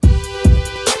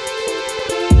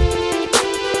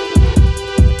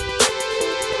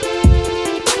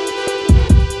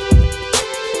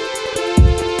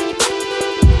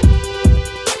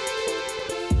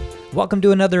welcome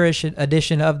to another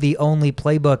edition of The Only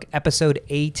Playbook, Episode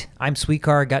 8. I'm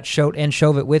Sweetcar, got Shote and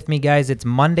Shovit with me, guys. It's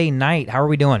Monday night. How are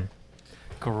we doing?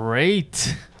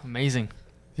 Great. Amazing.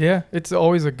 Yeah, it's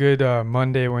always a good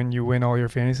Monday when you win all your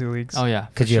fantasy leagues. Oh, yeah.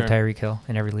 Because you have Tyreek Hill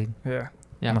in every league. Yeah.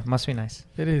 Yeah. Must be nice.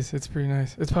 It is. It's pretty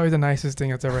nice. It's probably the nicest thing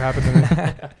that's ever happened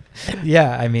to me.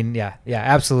 Yeah, I mean, yeah,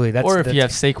 absolutely. Or if you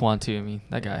have Saquon, too. I mean,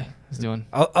 that guy is doing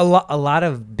a lot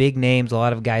of big names, a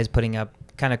lot of guys putting up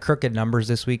kind of crooked numbers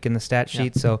this week in the stat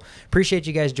sheet. So appreciate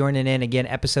you guys joining in. Again,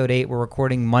 Episode 8, we're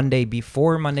recording Monday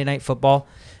before Monday Night Football.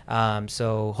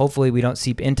 So hopefully we don't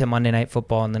seep into Monday Night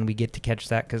Football and then we get to catch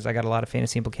that because I got a lot of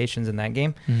fantasy implications in that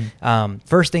game. Mm-hmm.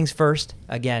 First things first,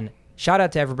 again, shout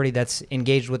out to everybody that's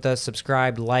engaged with us,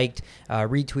 subscribed, liked,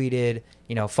 retweeted,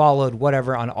 followed,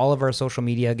 whatever on all of our social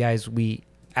media, guys. We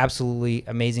absolutely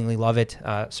amazingly love it.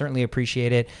 Certainly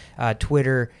appreciate it.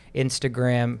 Twitter,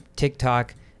 Instagram,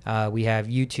 TikTok. We have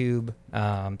YouTube,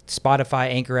 Spotify,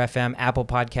 Anchor FM, Apple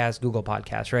Podcasts, Google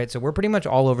Podcasts, right? So we're pretty much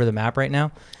all over the map right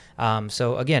now.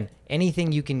 So again,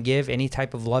 anything you can give, any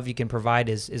type of love you can provide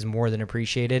is more than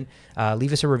appreciated.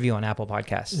 Leave us a review on Apple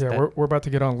Podcasts. Yeah, we're about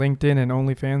to get on LinkedIn and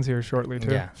OnlyFans here shortly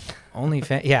too. Yeah,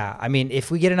 OnlyFans. Yeah, I mean,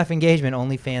 if we get enough engagement,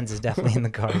 OnlyFans is definitely in the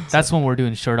cards. That's when we're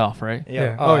doing shirt off, right?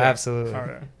 Yeah. Oh, yeah. Absolutely. Oh,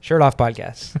 yeah. Shirt off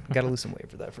podcast. Got to lose some weight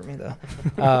for that for me though.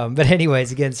 But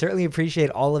anyways, again, certainly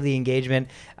appreciate all of the engagement.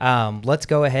 Let's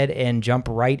go ahead and jump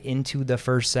right into the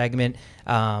first segment.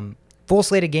 Full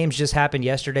slate of games just happened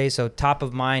yesterday, so top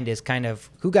of mind is kind of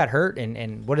who got hurt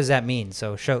and what does that mean?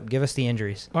 So, Shote, give us the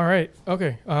injuries. All right.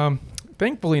 Okay.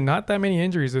 Thankfully, not that many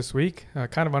injuries this week.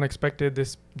 Kind of unexpected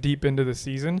this deep into the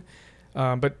season.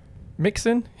 But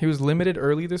Mixon, he was limited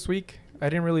early this week. I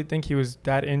didn't really think he was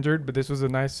that injured, but this was a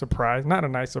nice surprise. Not a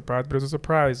nice surprise, but it was a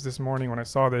surprise this morning when I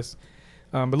saw this.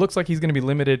 But it looks like he's going to be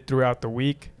limited throughout the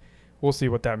week. We'll see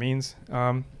what that means.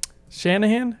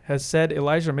 Shanahan has said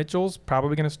Elijah Mitchell's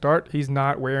probably going to start. He's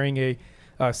not wearing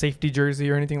a safety jersey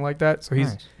or anything like that, so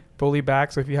he's fully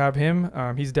back. So if you have him,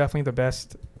 he's definitely the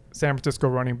best San Francisco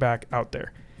running back out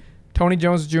there. Tony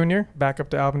Jones Jr., back up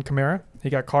to Alvin Kamara. He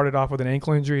got carted off with an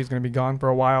ankle injury. He's going to be gone for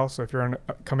a while, so if you're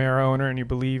a Kamara owner and you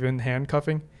believe in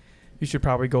handcuffing, you should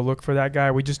probably go look for that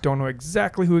guy. We just don't know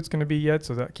exactly who it's going to be yet,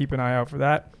 so keep an eye out for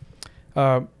that.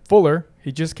 Fuller,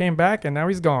 he just came back, and now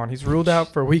he's gone. He's ruled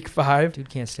out for week 5. Dude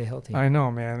can't stay healthy. I know,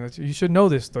 man. You should know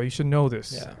this, though. You should know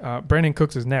this. Yeah. Brandon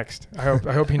Cooks is next. I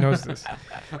hope he knows this.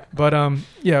 But,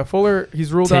 Fuller,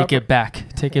 he's ruled out. Take it back.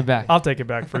 I'll take it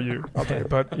back for you.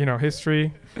 But,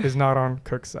 history is not on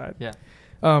Cook's side. Yeah.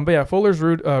 Fuller's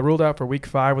ruled out for week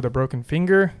 5 with a broken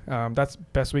finger. That's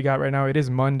best we got right now. It is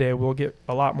Monday. We'll get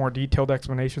a lot more detailed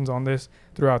explanations on this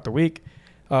throughout the week.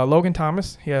 Logan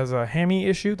Thomas, he has a hammy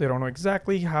issue. They don't know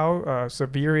exactly how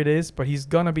severe it is, but he's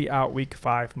going to be out week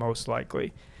 5 most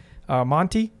likely.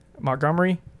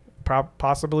 Montgomery,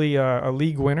 possibly a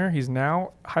league winner. He's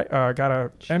now got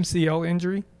a MCL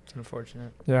injury. It's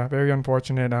unfortunate. Yeah, very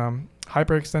unfortunate.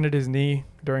 Hyperextended his knee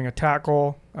during a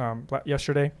tackle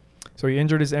yesterday. So he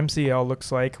injured his MCL, looks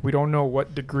like. We don't know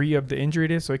what degree of the injury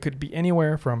it is, so it could be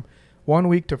anywhere from 1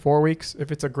 week to 4 weeks.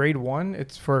 If it's a grade 1,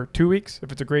 it's for 2 weeks.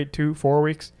 If it's a grade 2, 4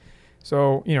 weeks.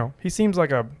 So, he seems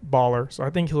like a baller. So I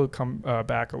think he'll come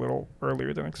back a little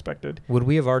earlier than expected. Would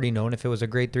we have already known if it was a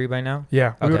grade 3 by now?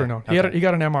 Yeah, we Okay. would have known. Okay. He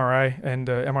got an MRI, and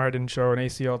MRI didn't show an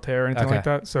ACL tear or anything like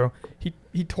that. So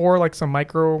he tore like some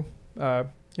micro,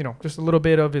 just a little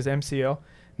bit of his MCL.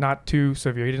 Not too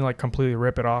severe. He didn't completely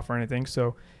rip it off or anything.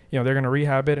 So, they're going to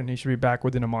rehab it, and he should be back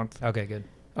within a month. Okay, good.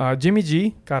 Jimmy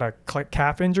G got a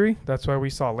calf injury. That's why we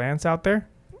saw Lance out there.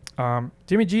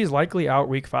 Jimmy G is likely out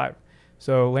week 5.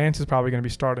 So Lance is probably going to be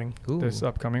starting this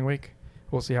upcoming week.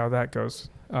 We'll see how that goes.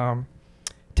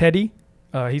 Teddy,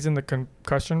 he's in the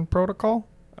concussion protocol.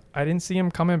 I didn't see him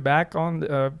coming back on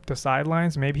the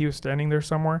sidelines. Maybe he was standing there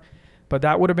somewhere. But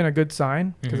that would have been a good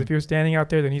sign because if he was standing out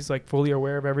there, then he's fully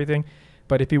aware of everything.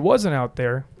 But if he wasn't out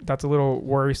there, that's a little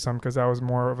worrisome because that was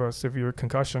more of a severe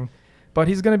concussion. But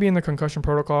he's going to be in the concussion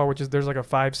protocol, which is there's a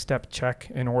 5-step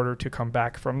check in order to come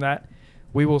back from that.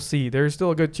 We will see. There's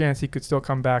still a good chance he could still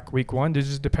come back week 1. It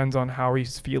just depends on how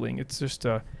he's feeling. It's just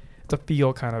a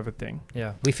feel kind of a thing.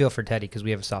 Yeah, we feel for Teddy because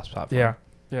we have a soft spot for him.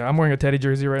 Yeah, I'm wearing a Teddy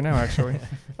jersey right now, actually.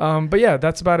 But yeah,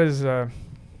 that's about as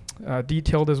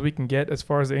detailed as we can get as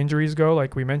far as the injuries go.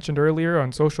 Like we mentioned earlier,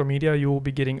 on social media, you will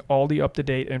be getting all the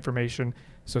up-to-date information,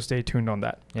 so stay tuned on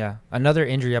that. Yeah. Another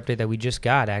injury update that we just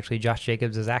got, actually, Josh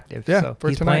Jacobs is active. Yeah, so for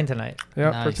he's tonight. playing tonight. Yeah,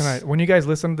 Nice. for tonight. When you guys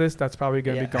listen to this, that's probably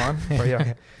going to be gone. But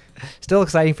yeah. Still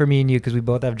exciting for me and you because we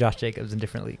both have Josh Jacobs in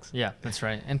different leagues. Yeah, that's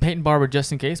right. And Peyton Barber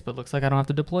just in case, but looks like I don't have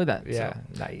to deploy that. Yeah,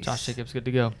 So nice. Josh Jacobs good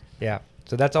to go. Yeah.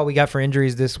 So that's all we got for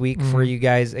injuries this week for you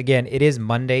guys. Again, it is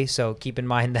Monday, so keep in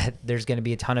mind that there's going to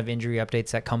be a ton of injury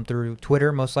updates that come through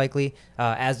Twitter, most likely,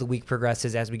 as the week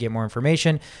progresses, as we get more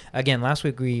information. Again, last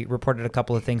week we reported a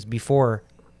couple of things before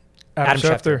Adam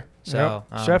Schefter. So,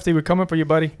 Shefty, we're coming for you,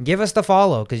 buddy. Give us the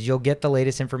follow because you'll get the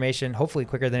latest information, hopefully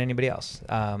quicker than anybody else.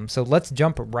 So let's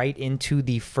jump right into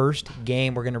the first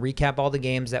game. We're going to recap all the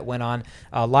games that went on.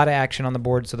 A lot of action on the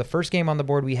board. So the first game on the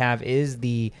board we have is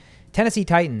the Tennessee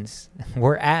Titans.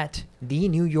 We're at the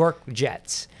New York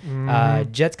Jets.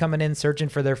 Jets coming in searching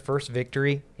for their first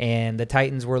victory, and the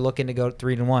Titans were looking to go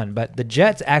 3-1. But the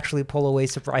Jets actually pull away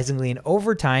surprisingly in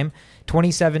overtime,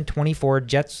 27-24.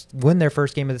 Jets win their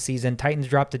first game of the season. Titans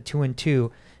dropped to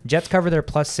 2-2. Jets cover their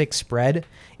 +6 spread,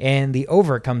 and the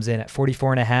over comes in at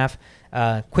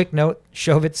 44.5. Quick note,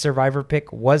 Chauvet's survivor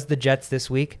pick was the Jets this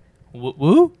week.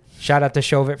 Woo! Shout out to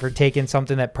Chauvet for taking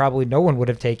something that probably no one would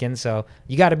have taken. So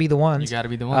you got to be the ones. You got to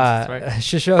be the ones. That's right.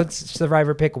 Shoshot's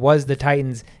survivor pick was the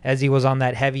Titans as he was on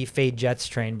that heavy fade Jets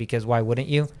train because why wouldn't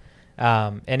you?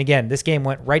 And again, this game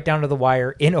went right down to the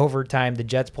wire in overtime. The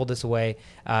Jets pulled us away.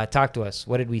 Talk to us.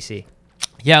 What did we see?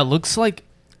 Yeah, it looks like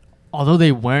although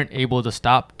they weren't able to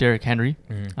stop Derrick Henry,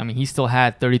 I mean, he still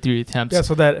had 33 attempts. Yeah,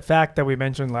 so that fact that we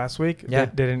mentioned last week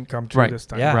that didn't come true this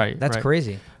time. Yeah, right. That's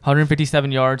crazy.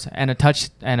 157 yards and a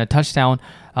touchdown.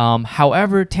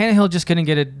 However, Tannehill just couldn't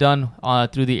get it done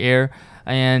through the air.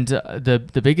 And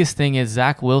the biggest thing is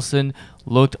Zach Wilson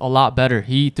looked a lot better.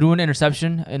 He threw an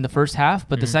interception in the first half,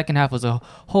 but the second half was a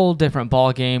whole different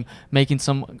ball game, making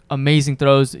some amazing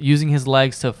throws, using his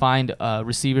legs to find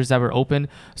receivers that were open.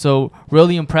 So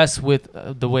really impressed with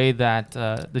the way that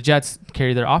the Jets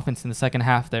carried their offense in the second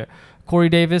half there. Corey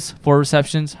Davis, 4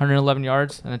 receptions, 111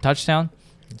 yards, and a touchdown.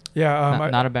 Yeah,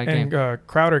 not a bad game. And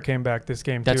Crowder came back this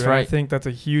game, too. That's right. I think that's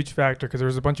a huge factor because there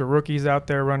was a bunch of rookies out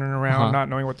there running around, not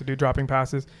knowing what to do, dropping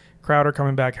passes. Crowder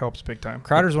coming back helps big time.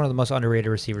 Crowder's one of the most underrated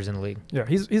receivers in the league. Yeah,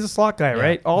 he's a slot guy,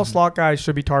 right? All slot guys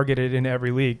should be targeted in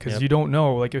every league because you don't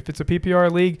know. Like, if it's a PPR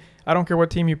league, I don't care what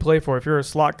team you play for. If you're a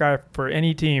slot guy for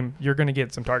any team, you're going to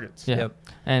get some targets. Yeah.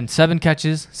 And 7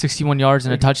 catches, 61 yards,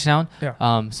 and a touchdown.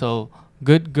 Yeah. So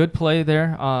good play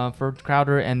there for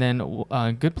Crowder, and then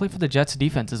good play for the Jets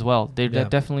defense as well. They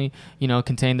definitely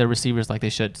contained their receivers like they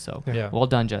should. So well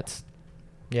done, Jets.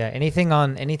 Yeah. Anything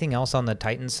else on the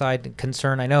Titans side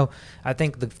concern? I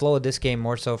think the flow of this game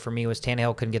more so for me was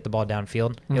Tannehill couldn't get the ball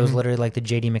downfield. It was literally like the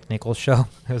J.D. McNichols show.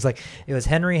 It was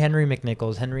Henry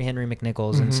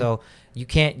McNichols. And so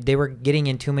they were getting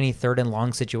in too many third and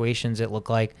long situations, it looked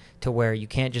like, to where you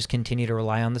can't just continue to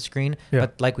rely on the screen.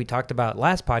 But like we talked about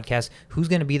last podcast, who's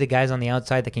going to be the guys on the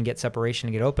outside that can get separation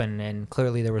and get open? And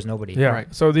clearly there was nobody. Yeah.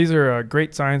 Right. So these are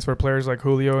great signs for players like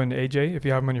Julio and AJ if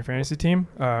you have them on your fantasy team.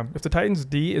 If the Titans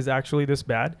D is actually this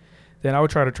bad, then I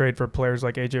would try to trade for players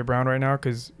like AJ Brown right now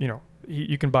because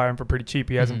you can buy him for pretty cheap.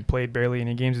 He hasn't played barely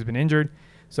any games. He's been injured.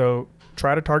 So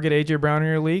try to target AJ Brown in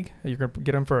your league. You can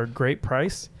get him for a great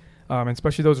price, and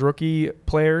especially those rookie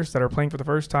players that are playing for the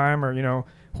first time or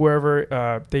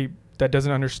whoever that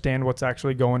doesn't understand what's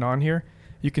actually going on here.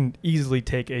 You can easily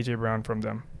take AJ Brown from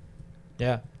them.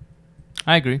 Yeah.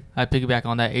 I agree. I piggyback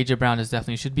on that. AJ Brown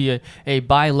should be a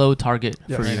buy low target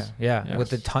for you. Yeah,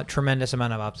 with a tremendous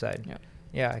amount of upside.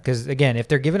 Yeah, because again, if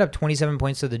they're giving up 27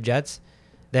 points to the Jets,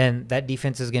 then that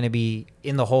defense is going to be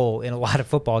in the hole in a lot of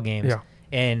football games. Yeah.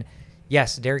 And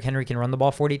yes, Derrick Henry can run the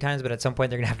ball 40 times, but at some point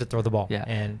they're going to have to throw the ball. Yeah.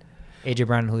 And AJ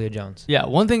Brown and Julio Jones. Yeah.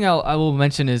 One thing I will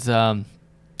mention is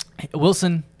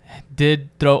Wilson did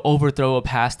overthrow a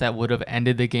pass that would have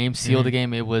ended the game, sealed the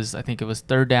game. I think it was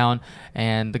 3rd down,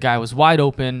 and the guy was wide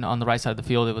open on the right side of the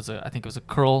field. I think it was a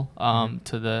curl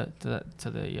to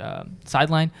the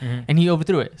sideline, and he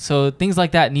overthrew it. So things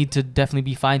like that need to definitely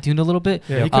be fine tuned a little bit.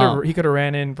 Yeah, he could have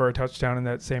ran in for a touchdown in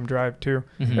that same drive too.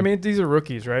 I mean, these are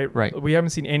rookies, right? Right. We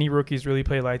haven't seen any rookies really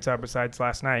play lights out besides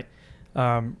last night.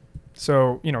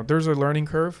 So there's a learning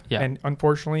curve, and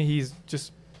unfortunately, he's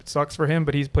just. It sucks for him,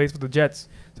 but he plays for the Jets.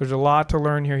 There's a lot to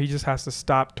learn here. He just has to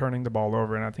stop turning the ball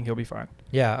over, and I think he'll be fine.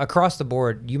 Yeah, across the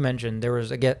board, you mentioned there was,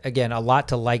 again, a lot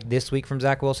to like this week from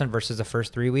Zach Wilson versus the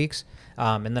first 3 weeks.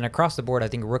 And then across the board, I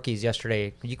think rookie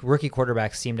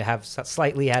quarterbacks seem to have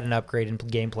slightly had an upgrade in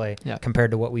gameplay compared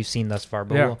to what we've seen thus far.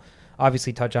 But we'll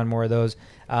obviously touch on more of those.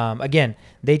 Again,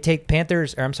 the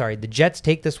Jets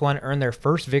take this one, earn their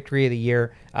first victory of the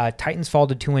year. Titans fall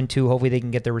to 2-2. Hopefully they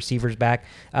can get their receivers back.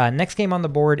 Next game on the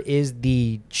board is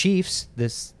the Chiefs.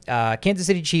 This Kansas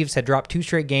City Chiefs had dropped 2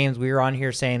 straight games. We were on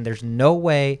here saying there's no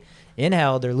way in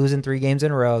hell they're losing 3 games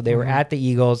in a row. They were at the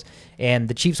Eagles, and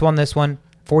the Chiefs won this one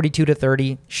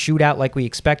 42-30, shootout like we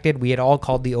expected. We had all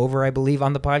called the over, I believe,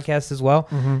 on the podcast as well.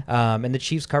 And the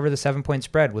Chiefs cover the 7-point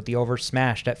spread with the over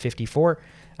smashed at 54.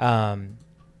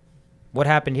 What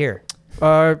happened here?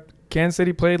 Kansas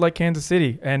City played like Kansas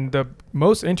City. And the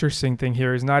most interesting thing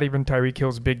here is not even Tyreek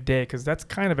Hill's big day, because that's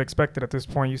kind of expected at this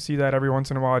point. You see that every once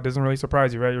in a while. It doesn't really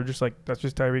surprise you, right? You're just like, that's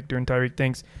just Tyreek doing Tyreek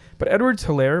things. But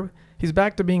Edwards-Helaire, he's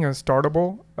back to being a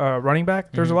startable running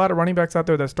back. There's a lot of running backs out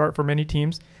there that start for many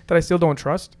teams that I still don't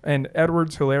trust. And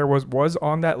Edwards-Helaire was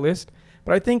on that list.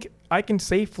 But I think I can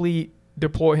safely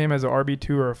deploy him as an RB2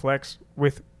 or a flex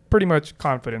with pretty much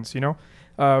confidence,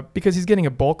 because he's getting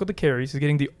a bulk of the carries. He's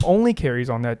getting the only carries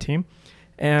on that team.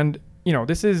 And,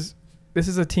 this is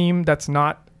a team that's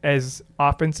not as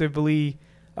offensively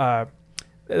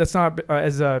that's not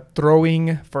as a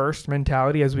throwing first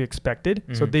mentality as we expected.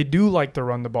 So they do like to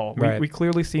run the ball. Right. We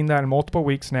clearly seen that in multiple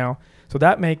weeks now. So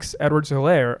that makes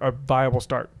Edwards-Helaire a viable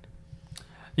start.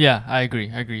 Yeah, I agree.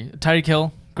 Tyreek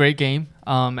Hill, great game.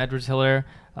 Edwards-Helaire,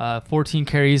 14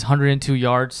 carries, 102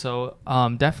 yards. So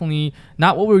definitely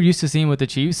not what we're used to seeing with the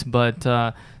Chiefs, but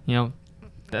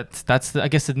that's I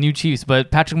guess the new Chiefs.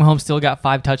 But Patrick Mahomes still got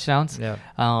 5 touchdowns. Yeah.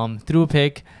 Threw a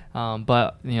pick,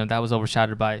 but that was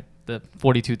overshadowed by the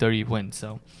 42-30 win.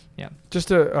 So yeah. Just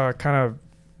to kind of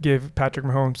give Patrick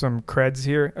Mahomes some creds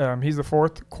here. He's the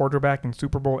 4th quarterback in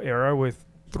Super Bowl era with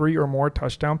 3 or more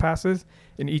touchdown passes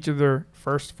in each of their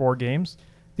first 4 games.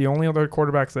 The only other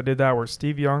quarterbacks that did that were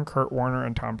Steve Young, Kurt Warner,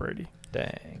 and Tom Brady.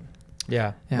 Dang.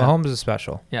 Yeah. Mahomes is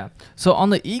special. Yeah. So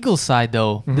on the Eagles side,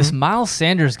 though, this Miles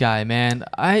Sanders guy, man,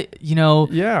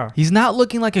 he's not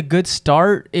looking like a good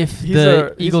start if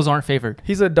the Eagles aren't favored.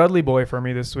 He's a Dudley boy for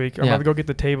me this week. I'm about to go get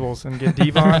the tables and get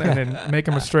Devon and then make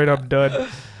him a straight up dud.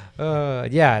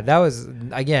 That was,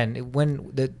 again,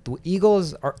 when the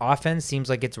Eagles' offense seems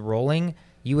like it's rolling,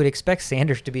 you would expect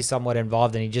Sanders to be somewhat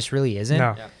involved, and he just really isn't.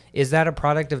 No. Yeah. Is that a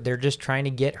product of they're just trying to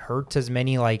get Hurts as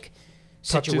many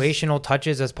situational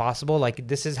touches as possible? Like,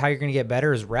 this is how you're going to get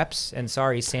better, is reps. And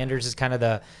Sanders is kind of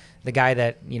the guy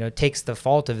that takes the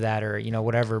fault of that, or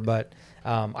whatever. But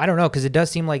I don't know, because it does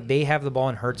seem like they have the ball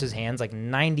in Hurts' hands like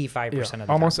 95% of the time.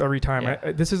 Almost every time.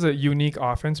 Yeah. This is a unique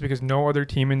offense because no other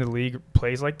team in the league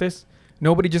plays like this.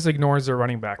 Nobody just ignores their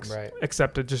running backs, right,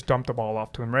 except to just dump the ball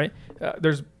off to them, right?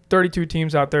 There's 32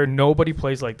 teams out there. Nobody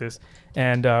plays like this.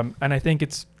 And I think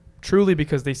it's truly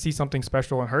because they see something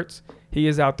special in Hurts. He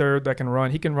is out there that can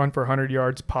run. He can run for 100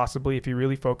 yards possibly if he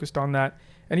really focused on that.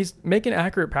 And he's making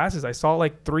accurate passes. I saw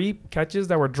 3 catches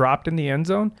that were dropped in the end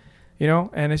zone,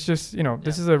 and it's just,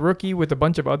 this is a rookie with a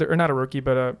bunch of other, or not a rookie,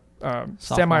 but a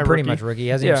semi-rookie. Pretty much rookie. He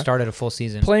hasn't even started a full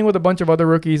season. Playing with a bunch of other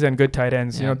rookies and good tight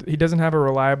ends. Yeah. He doesn't have a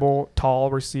reliable,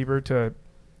 tall receiver to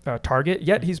target,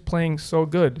 yet he's playing so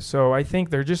good. So I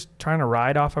think they're just trying to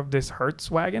ride off of this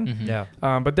Hurts wagon. Yeah.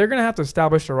 But they're going to have to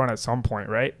establish a run at some point,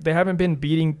 right? They haven't been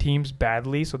beating teams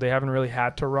badly, so they haven't really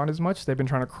had to run as much. They've been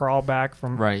trying to crawl back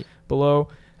from below.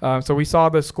 So we saw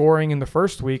the scoring in the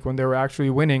first week when they were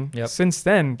actually winning. Yep. Since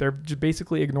then, they're just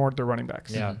basically ignored their running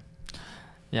backs. Yeah.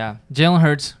 Yeah. Jalen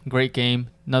Hurts, great game.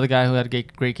 Another guy who had a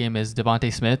great game is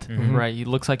Devontae Smith. Right. He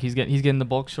looks like he's getting the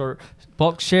bulk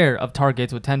share of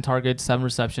targets with 10 targets, 7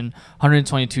 reception,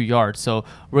 122 yards. So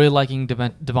really liking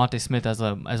Devontae Smith as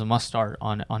a must start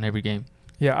on every game.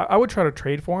 Yeah, I would try to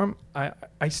trade for him.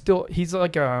 He's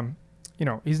like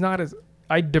he's not as,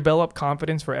 I develop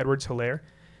confidence for Edwards-Helaire.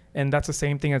 And that's the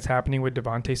same thing that's happening with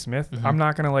Devontae Smith. I'm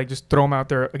not going to just throw him out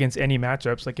there against any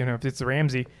matchups. If it's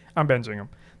Ramsey, I'm benching him.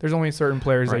 There's only certain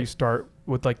players that you start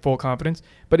with full confidence.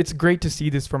 But it's great to see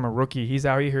this from a rookie. He's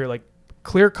out here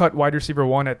clear-cut wide receiver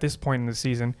 1 at this point in the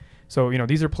season. So,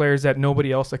 these are players that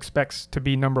nobody else expects to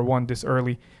be number 1 this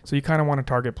early. So you kind of want to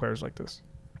target players like this.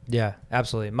 Yeah,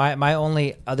 absolutely. My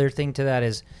only other thing to that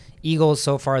is Eagles,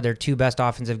 so far, their 2 best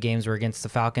offensive games were against the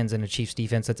Falcons and a Chiefs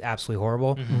defense that's absolutely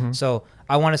horrible. So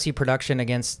I want to see production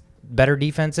against better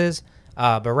defenses.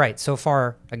 But so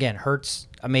far, again, Hurts,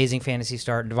 amazing fantasy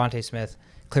start. Devontae Smith,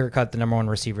 clear-cut the number 1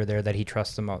 receiver there that he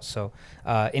trusts the most. So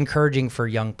encouraging for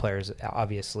young players,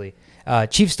 obviously.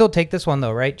 Chiefs still take this one,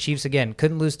 though, right? Chiefs, again,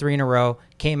 couldn't lose 3 in a row.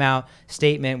 Came out,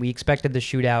 statement. We expected the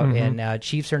shootout. And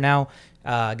Chiefs are now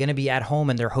going to be at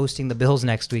home, and they're hosting the Bills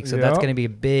next week. So that's going to be a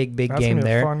big game there. That's going to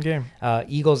be a fun game.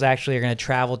 Eagles actually are going to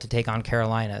travel to take on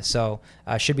Carolina. So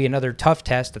should be another tough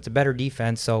test. That's a better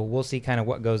defense. So we'll see kind of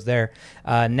what goes there.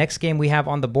 Next game we have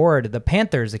on the board, the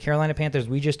Panthers, the Carolina Panthers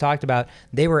we just talked about.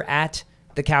 They were at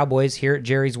the Cowboys here at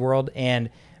Jerry's World.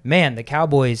 And, man, the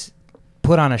Cowboys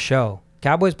put on a show.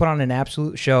 Cowboys put on an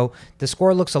absolute show. The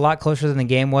score looks a lot closer than the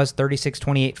game was,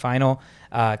 36-28 final.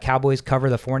 Cowboys cover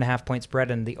the 4.5-point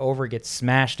spread, and the over gets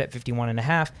smashed at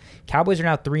 51.5. Cowboys are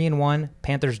now 3-1.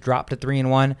 Panthers drop to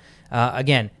 3-1.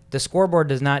 Again, the scoreboard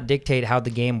does not dictate how the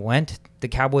game went. The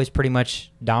Cowboys pretty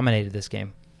much dominated this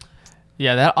game.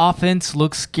 Yeah, that offense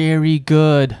looks scary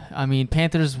good. I mean,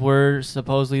 Panthers were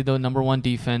supposedly the number one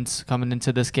defense coming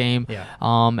into this game,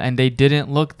 and they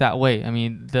didn't look that way. I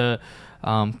mean, the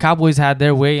Cowboys had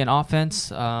their way in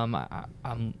offense.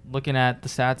 I'm looking at the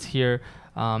stats here.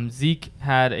 Zeke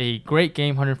had a great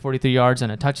game, 143 yards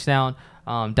and a touchdown.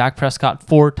 Dak Prescott,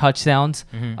 4 touchdowns.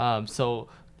 So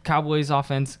Cowboys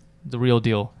offense, the real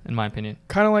deal, in my opinion.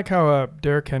 Kind of like how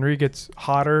Derrick Henry gets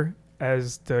hotter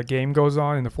as the game goes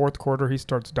on. In the fourth quarter, he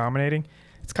starts dominating.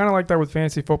 It's kind of like that with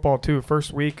fantasy football too.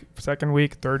 First week, second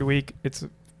week, third week, it's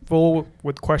full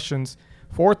with questions.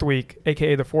 Fourth week,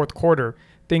 aka the fourth quarter,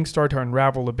 things start to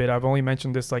unravel a bit. I've only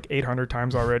mentioned this like 800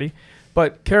 times already.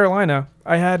 But Carolina,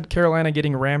 I had Carolina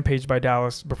getting rampaged by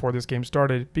Dallas before this game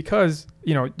started because,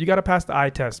 you got to pass the eye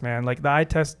test, man. Like, the eye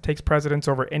test takes precedence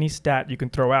over any stat you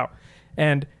can throw out.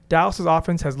 And Dallas's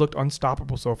offense has looked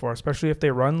unstoppable so far, especially if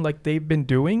they run like they've been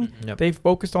doing. Yep. They've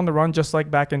focused on the run just like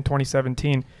back in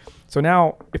 2017. So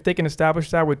now if they can establish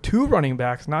that with 2 running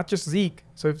backs, not just Zeke.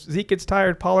 So if Zeke gets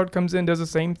tired, Pollard comes in, does the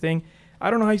same thing. I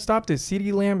don't know how you stop this.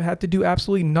 CeeDee Lamb had to do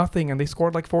absolutely nothing, and they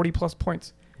scored like 40-plus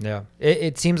points. Yeah.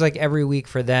 It seems like every week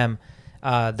for them,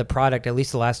 the product, at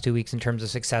least the last 2 weeks in terms of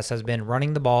success, has been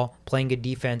running the ball, playing good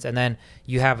defense, and then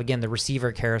you have, again, the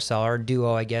receiver carousel or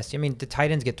duo, I guess. I mean, the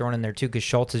tight ends get thrown in there too because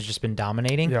Schultz has just been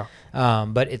dominating. Yeah.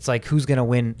 But it's like, who's going to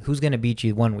win? Who's going to beat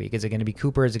you one week? Is it going to be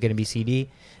Cooper? Is it going to be CD?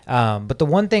 But the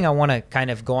one thing I want to kind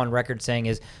of go on record saying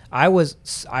is I was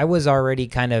already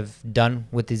kind of done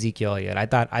with Ezekiel Elliott.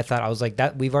 I was like,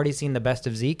 that we've already seen the best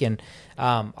of Zeke, and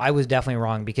I was definitely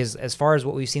wrong because as far as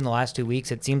what we've seen the last 2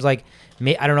 weeks, it seems like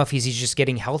I don't know if he's just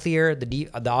getting healthier. The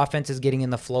offense is getting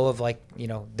in the flow of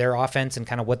their offense and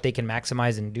kind of what they can maximize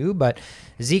and do. But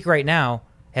Zeke right now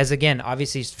has, again,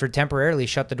 obviously for temporarily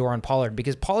shut the door on Pollard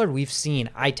because Pollard, we've seen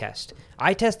eye test.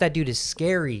 That dude is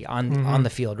scary on the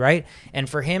field, right? And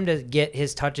for him to get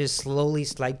his touches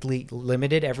slightly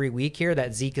limited every week here,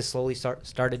 that Zeke has slowly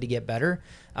started to get better.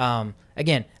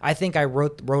 Again, I think I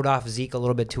wrote off Zeke a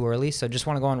little bit too early, so just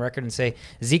want to go on record and say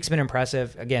Zeke's been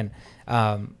impressive. Again,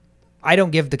 I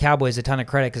don't give the Cowboys a ton of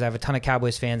credit because I have a ton of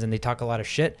Cowboys fans and they talk a lot of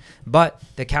shit, but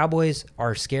the Cowboys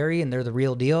are scary and they're the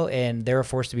real deal and they're a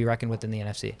force to be reckoned with in the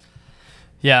NFC.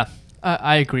 Yeah,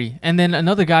 I agree. And then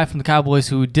another guy from the Cowboys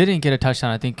who didn't get a touchdown,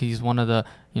 I think he's one of the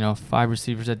 5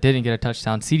 receivers that didn't get a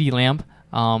touchdown, CeeDee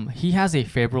Lamb. He has a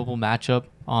favorable matchup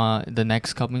the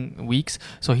next coming weeks,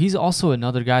 so he's also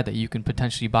another guy that you can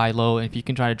potentially buy low. And if you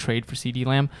can try to trade for CeeDee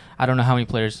Lamb, I don't know how many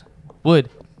players would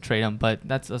trade him, but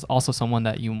that's also someone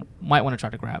that you might want to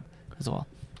try to grab as well.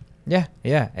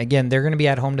 Yeah. Again, they're going to be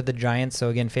at home to the Giants, so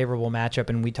again, favorable matchup.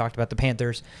 And we talked about the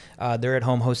Panthers. They're at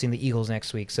home hosting the Eagles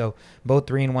next week. So both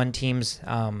 3-1 teams,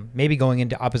 maybe going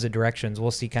into opposite directions.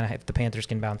 We'll see kind of if the Panthers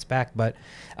can bounce back. But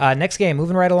next game,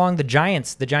 moving right along, the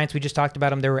Giants. The Giants, we just talked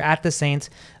about them. They were at the Saints.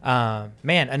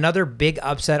 Man, another big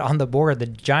upset on the board. The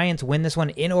Giants win this one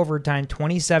in overtime,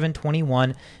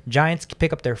 27-21. Giants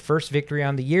pick up their first victory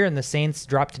on the year, and the Saints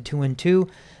drop to 2-2.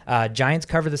 Giants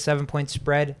cover the 7-point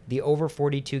spread. The over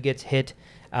 42 gets hit.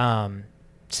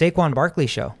 Saquon Barkley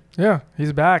show. Yeah,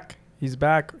 he's back. He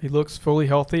looks fully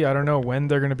healthy. I don't know when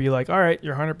they're going to be like, all right,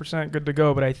 you're 100% good to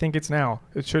go, but I think it's now.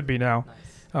 It should be now.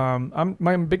 Nice.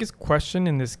 My biggest question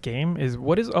in this game is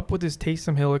what is up with this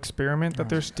Taysom Hill experiment that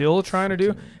they're still trying to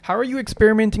do? How are you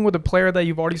experimenting with a player that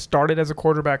you've already started as a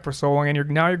quarterback for so long and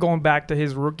you're going back to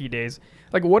his rookie days?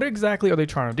 Like, what exactly are they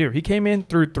trying to do? He came in,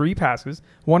 threw 3 passes.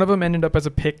 One of them ended up as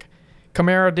a pick.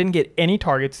 Kamara didn't get any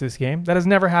targets this game. That has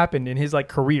never happened in his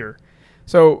career.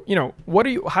 So,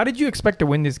 how did you expect to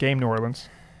win this game, New Orleans?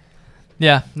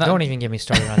 Yeah. Don't even get me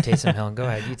started on Taysom Hill. Go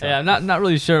ahead. You talk. Yeah, I'm not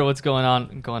really sure what's going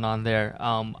on there.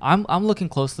 I'm looking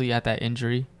closely at that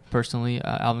injury. Personally,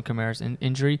 Alvin Kamara's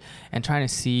injury, and trying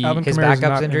to see his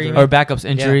backup's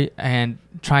injury, and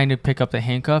trying to pick up the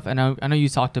handcuff. And I know you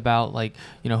talked about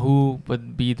who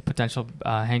would be the potential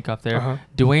handcuff there.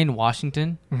 Dwayne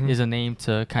Washington is a name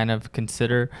to kind of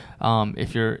consider.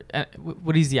 If you're,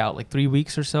 what is he out, like 3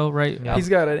 weeks or so, right? Yeah. He's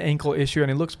got an ankle issue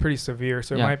and it looks pretty severe,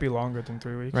 so it might be longer than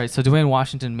 3 weeks. Right. So Dwayne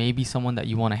Washington may be someone that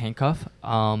you want to handcuff.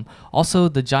 Also,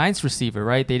 the Giants receiver,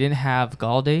 right? They didn't have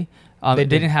Galladay. They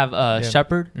didn't have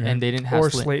Shepard, and they didn't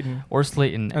have Slayton.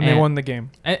 And they won the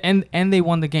game. And they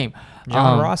won the game.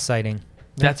 John Ross sighting.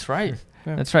 That's right.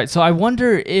 Yeah. That's right. So I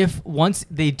wonder if once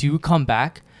they do come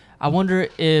back, I wonder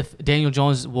if Daniel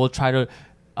Jones will try to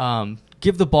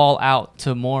give the ball out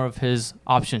to more of his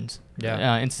options.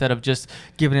 Yeah. Instead of just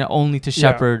giving it only to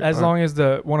Shepard. As long as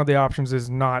one of the options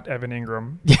is not Evan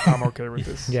Ingram, I'm okay with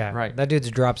this. Yeah, Right. That dude's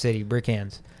drop city, brick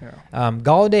hands. Yeah.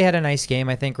 Galladay had a nice game,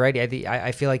 I think, right?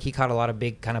 I feel like he caught a lot of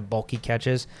big, kind of bulky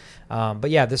catches.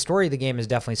 But yeah, the story of the game is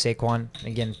definitely Saquon.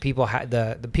 Again,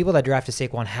 the people that drafted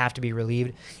Saquon have to be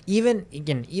relieved. Even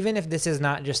if this is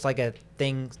not just like a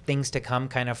things to come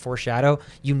kind of foreshadow,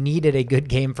 you needed a good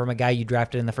game from a guy you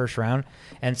drafted in the first round,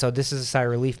 and so this is a sigh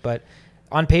of relief. But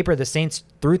on paper, the Saints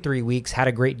through 3 weeks had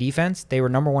a great defense. They were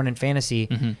number 1 in fantasy.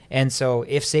 Mm-hmm. And so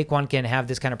if Saquon can have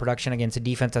this kind of production against a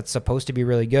defense that's supposed to be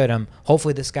really good,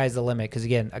 hopefully the sky's the limit. Because,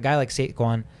 again, a guy like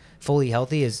Saquon, fully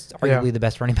healthy, is arguably the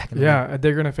best running back in the league. Yeah,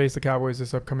 they're going to face the Cowboys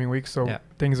this upcoming week, so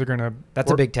things are going to... That's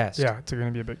a big test. Yeah, it's going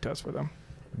to be a big test for them.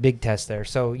 Big test there.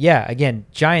 So, yeah, again,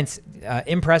 Giants,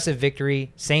 impressive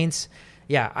victory. Saints,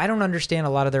 I don't understand a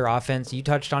lot of their offense. You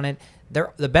touched on it.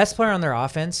 The best player on their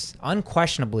offense,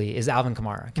 unquestionably, is Alvin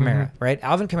Kamara, right?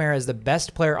 Alvin Kamara is the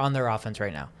best player on their offense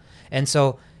right now. And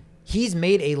so he's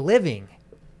made a living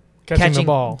catching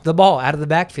the ball out of the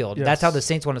backfield. Yes. That's how the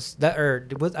Saints want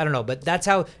to, I don't know, but that's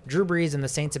how Drew Brees and the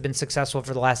Saints have been successful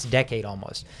for the last decade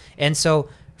almost. And so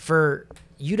for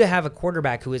you to have a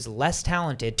quarterback who is less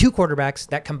talented, 2 quarterbacks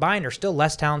that combined are still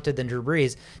less talented than Drew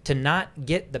Brees, to not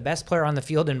get the best player on the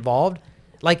field involved,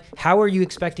 like, how are you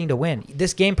expecting to win?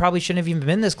 This game probably shouldn't have even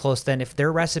been this close then if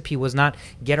their recipe was not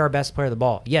get our best player the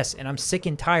ball. Yes, and I'm sick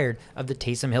and tired of the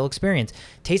Taysom Hill experience.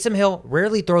 Taysom Hill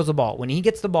rarely throws the ball. When he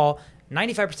gets the ball,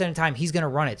 95% of the time, he's going to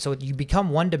run it. So you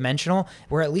become one-dimensional,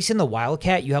 where at least in the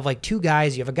Wildcat, you have like 2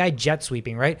 guys. You have a guy jet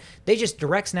sweeping, right? They just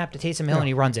direct snap to Taysom Hill and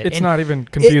he runs it. It's not even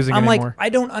confusing anymore. I'm like, I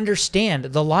don't understand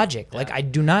the logic. Like, I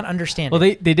do not understand it.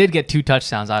 Well, they did get 2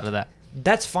 touchdowns out of that.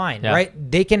 That's fine, right?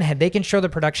 They can show the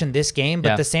production this game,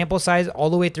 but the sample size all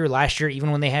the way through last year,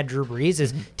 even when they had Drew Brees,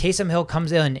 is Taysom Hill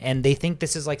comes in and they think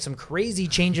this is like some crazy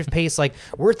change of pace. Like,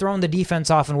 we're throwing the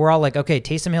defense off and we're all like, okay,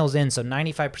 Taysom Hill's in, so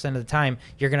 95% of the time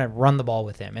you're gonna run the ball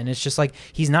with him. And it's just like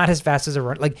he's not as fast as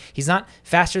he's not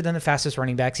faster than the fastest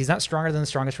running backs. He's not stronger than the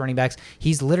strongest running backs.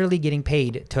 He's literally getting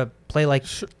paid to play like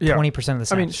 20% of the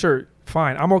snaps. I mean, sure,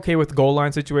 fine. I'm okay with goal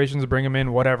line situations, bring him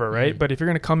in, whatever, right? But if you're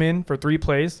gonna come in for 3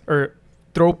 plays or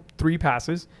throw 3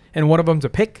 passes and one of them's a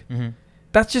pick,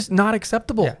 that's just not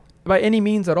acceptable by any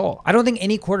means at all. I don't think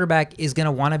any quarterback is going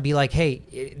to want to be like, hey,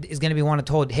 is going to be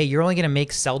told, hey, you're only going to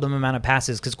make seldom amount of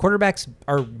passes, because quarterbacks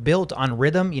are built on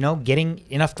rhythm, getting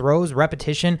enough throws,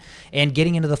 repetition, and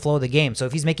getting into the flow of the game. So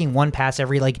if he's making 1 pass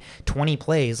every like 20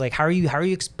 plays, like how are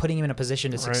you putting him in a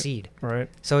position to succeed? Right.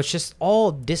 So it's just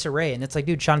all disarray, and it's like,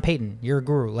 dude, Sean Payton, you're a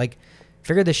guru. Like,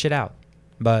 figure this shit out.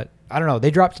 But I don't know. They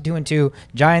dropped to 2-2.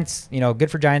 Giants, good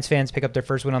for Giants fans, pick up their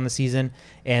first win on the season.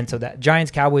 And so that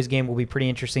Giants-Cowboys game will be pretty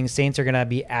interesting. Saints are going to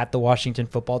be at the Washington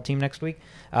football team next week.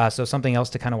 So something else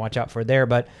to kind of watch out for there.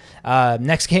 But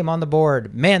next game on the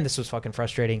board, man, this was fucking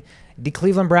frustrating. The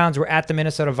Cleveland Browns were at the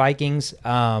Minnesota Vikings.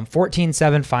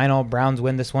 14-7 final. Browns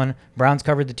win this one. Browns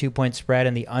covered the 2-point spread,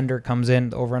 and the under comes in.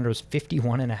 The over-under was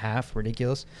 51.5.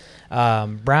 Ridiculous.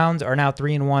 Browns are now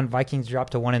 3-1. Vikings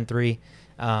dropped to 1-3.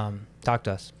 Talk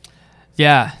to us.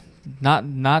 Yeah,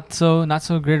 not so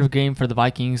great of a game for the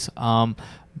Vikings.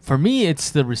 For me,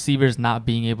 it's the receivers not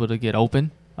being able to get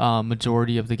open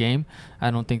majority of the game.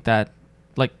 I don't think that,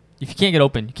 like, if you can't get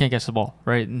open, you can't catch the ball,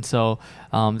 right? And so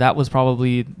that was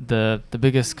probably the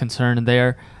biggest concern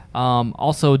there.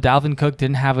 Also, Dalvin Cook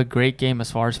didn't have a great game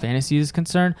as far as fantasy is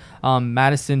concerned.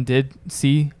 Madison did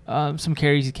see some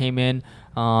carries. He came in.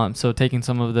 So taking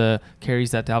some of the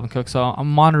carries that Dalvin Cook saw,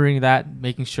 I'm monitoring that,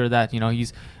 making sure that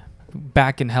he's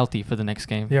back and healthy for the next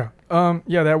game. Yeah. That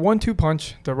 1-2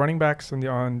 punch, the running backs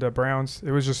on the Browns,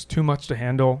 it was just too much to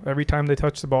handle. Every time they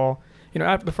touched the ball,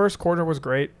 after the first quarter was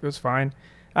great, it was fine.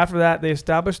 After that, they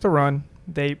established the run.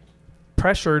 They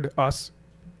pressured us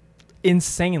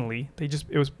insanely.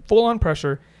 It was full on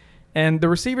pressure. And the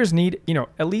receivers need,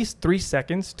 at least 3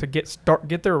 seconds to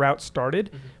get their route started.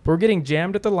 But we're getting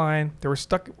jammed at the line. They were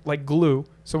stuck like glue.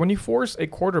 So when you force a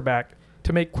quarterback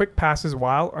to make quick passes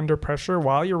while under pressure,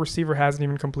 while your receiver hasn't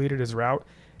even completed his route,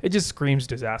 it just screams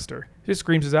disaster.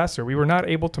 We were not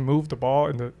able to move the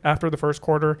ball after the first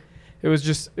quarter. It was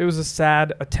a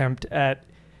sad attempt at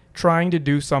trying to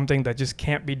do something that just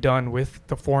can't be done with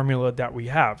the formula that we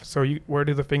have. So where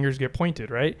do the fingers get pointed,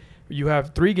 right? You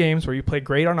have 3 games where you play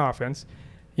great on offense.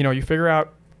 You figure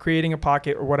out creating a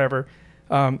pocket or whatever.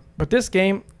 But this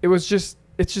game, it's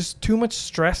just too much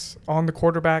stress on the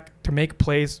quarterback to make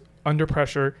plays under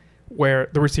pressure where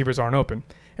the receivers aren't open.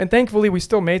 And thankfully, we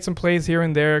still made some plays here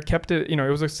and there, kept it, it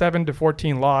was a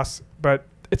 7-14 loss, but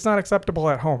it's not acceptable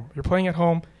at home. You're playing at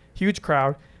home, huge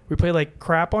crowd. We play like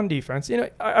crap on defense. You know,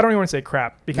 I don't even want to say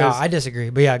crap because no, I disagree.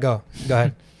 But yeah, go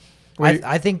ahead.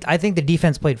 I think the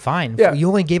defense played fine. Yeah. You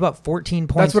only gave up 14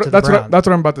 points to the that's Browns. That's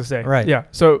what I'm about to say. Right. Yeah.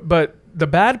 So, but the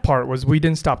bad part was we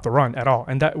didn't stop the run at all,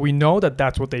 and that we know that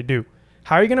that's what they do.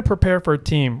 How are you going to prepare for a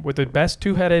team with the best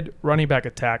two-headed running back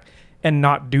attack and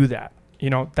not do that?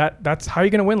 You know, that's how you're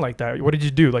going to win like that. What did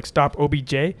you do? Like stop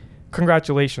OBJ?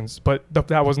 Congratulations. But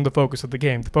that wasn't the focus of the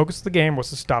game. The focus of the game was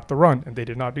to stop the run, and they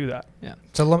did not do that. Yeah.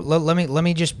 So let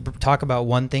me just talk about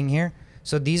one thing here.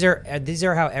 So these are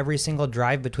how every single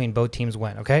drive between both teams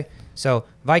went, okay? So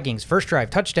Vikings, first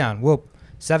drive, touchdown, whoop,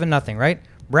 7-0, right?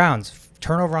 Browns,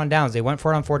 turnover on downs. They went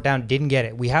for it on fourth down, didn't get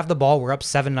it. We have the ball. We're up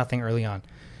 7-0 early on.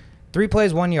 3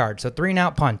 plays, 1 yard. So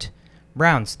 3-and-out punt.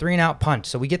 Browns, 3-and-out punt.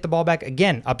 So we get the ball back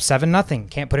again, up 7-0.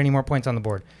 Can't put any more points on the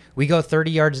board. We go 30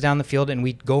 yards down the field, and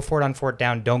we go for it on fourth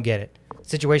down, don't get it.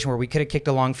 Situation where we could have kicked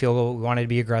a long field goal. We wanted to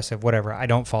be aggressive, whatever. I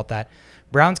don't fault that.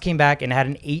 Browns came back and had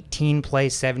an 18-play,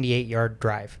 78-yard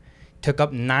drive. Took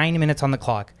up 9 minutes on the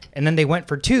clock. And then they went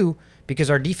for 2 because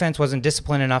our defense wasn't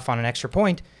disciplined enough on an extra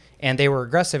point, and they were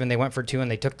aggressive, and they went for 2, and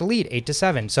they took the lead,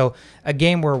 8-7. So a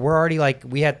game where we're already like,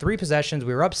 we had 3 possessions.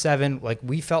 We were up 7. Like,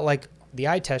 we felt like the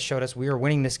eye test showed us we were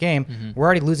winning this game. Mm-hmm. We're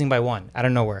already losing by 1 out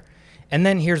of nowhere. And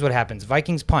then here's what happens.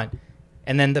 Vikings punt,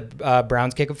 and then the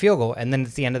Browns kick a field goal, and then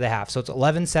it's the end of the half. So it's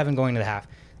 11-7 going to the half.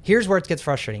 Here's where it gets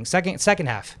frustrating. Second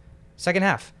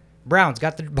half. Browns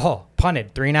got the ball,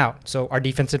 punted, 3-and-out. So our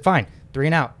defense did fine,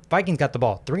 3-and-out. Vikings got the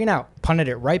ball, 3-and-out, punted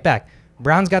it right back.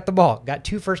 Browns got the ball, got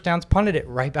 2 first downs, punted it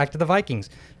right back to the Vikings.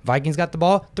 Vikings got the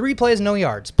ball, 3 plays, no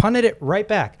yards, punted it right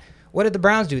back. What did the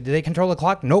Browns do? Did they control the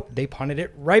clock? Nope, they punted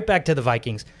it right back to the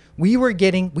Vikings. We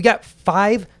got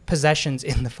 5 possessions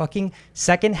in the fucking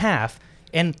second half,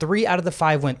 and 3 out of the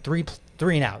 5 went three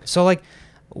and out. So, like,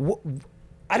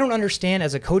 I don't understand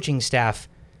as a coaching staff.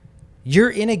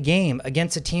 You're in a game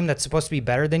against a team that's supposed to be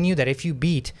better than you, that if you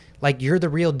beat, like, you're the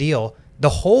real deal. The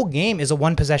whole game is a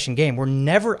 1-possession game. We're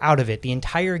never out of it the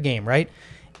entire game, right?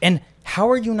 And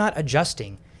how are you not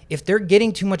adjusting? If they're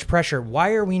getting too much pressure,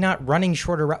 why are we not running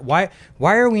shorter? Why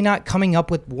are we not coming up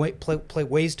with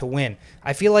ways to win?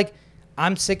 I feel like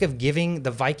I'm sick of giving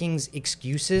the Vikings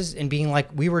excuses and being like,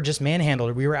 we were just manhandled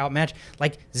or we were outmatched.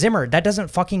 Like, Zimmer, that doesn't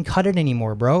fucking cut it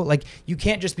anymore, bro. Like, you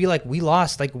can't just be like, we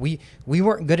lost. Like, we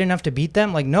weren't good enough to beat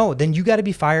them. Like, no, then you got to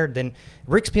be fired. Then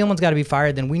Rick Spielman's got to be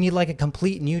fired. Then we need like a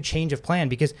complete new change of plan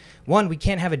because, one, we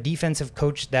can't have a defensive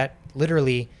coach that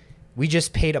literally we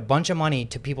just paid a bunch of money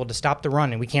to people to stop the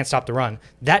run, and we can't stop the run.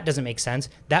 That doesn't make sense.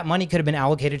 That money could have been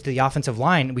allocated to the offensive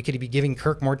line. We could be giving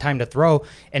Kirk more time to throw,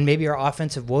 and maybe our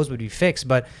offensive woes would be fixed.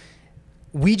 But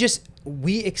we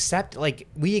accept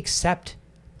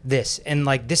this, and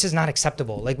like, this is not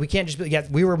acceptable. Like, we can't just be, yeah,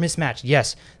 we were mismatched.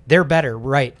 Yes, they're better,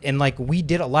 right? And like, we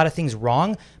did a lot of things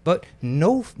wrong, but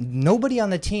nobody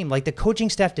on the team, like the coaching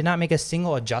staff, did not make a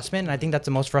single adjustment. And I think that's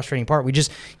the most frustrating part. We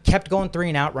just kept going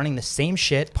 3-and-out, running the same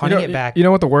shit, punting it back. You know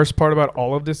what the worst part about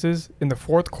all of this is? In the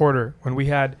fourth quarter, when we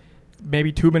had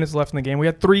maybe 2 minutes left in the game, we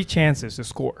had 3 chances to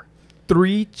score.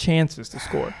 3 chances to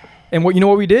score. And what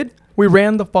we did? We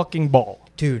ran the fucking ball.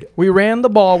 Dude, we ran the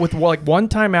ball with like 1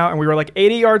 timeout, and we were like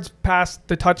 80 yards past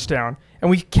the touchdown, and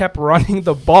we kept running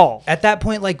the ball. At that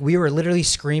point, like, we were literally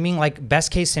screaming, like, best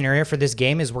case scenario for this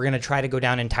game is we're going to try to go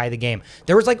down and tie the game.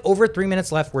 There was like over 3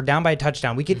 minutes left. We're down by a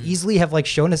touchdown. We could easily have like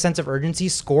shown a sense of urgency,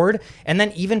 scored, and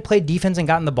then even played defense and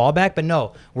gotten the ball back. But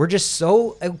no, we're just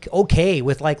so okay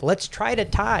with like, let's try to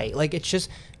tie. Like, it's just,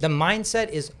 the mindset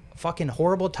is fucking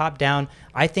horrible top down.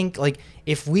 I think, like,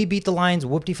 if we beat the Lions,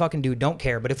 whoop-de-fucking-do, don't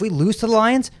care. But if we lose to the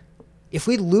Lions, if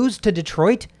we lose to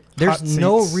Detroit, there's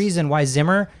no reason why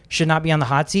Zimmer should not be on the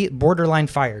hot seat, borderline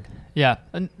fired. Yeah,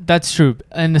 and that's true.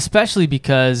 And especially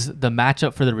because the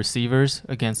matchup for the receivers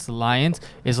against the Lions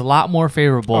is a lot more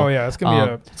favorable. Oh yeah, it's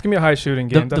gonna be a high shooting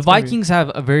game. The Vikings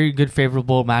have a very good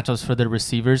favorable matchups for their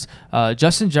receivers.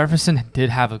 Justin Jefferson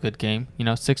did have a good game.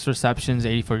 6 receptions,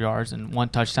 84 yards, and 1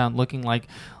 touchdown, looking like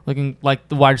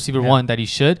the wide receiver one that he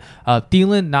should.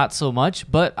 Thielen, not so much,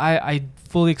 but I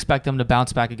fully expect them to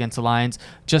bounce back against the Lions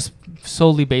just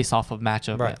solely based off of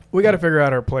matchup. Right. We got to figure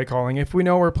out our play calling. If we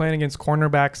know we're playing against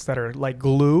cornerbacks that are like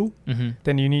glue,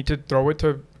 then you need to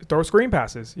throw screen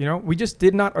passes. We just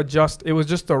did not adjust. It was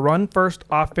just a run first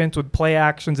offense with play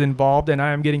actions involved, and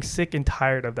I am getting sick and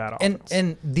tired of that offense.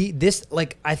 And this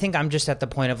I think I'm just at the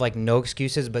point of like no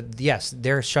excuses, but yes,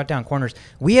 they're shut down corners.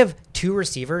 We have 2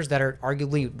 receivers that are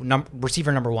arguably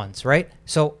receiver number 1s, right?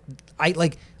 So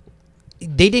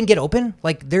they didn't get open.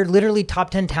 Like, they're literally top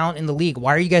 10 talent in the league.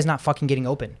 Why are you guys not fucking getting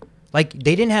open? Like,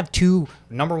 they didn't have two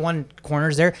number one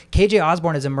corners there. KJ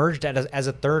Osborne has emerged as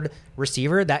a third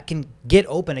receiver that can get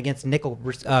open against nickel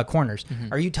corners.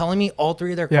 Are you telling me all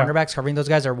three of their cornerbacks covering those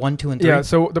guys are 1, 2, and 3? Yeah,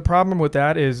 so the problem with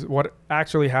that is what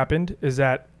actually happened is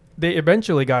that they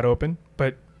eventually got open,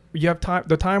 but you have time.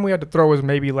 The time we had to throw was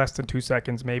maybe less than 2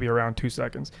 seconds, maybe around 2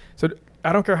 seconds. So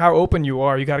I don't care how open you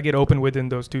are, you got to get open within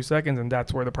those 2 seconds, and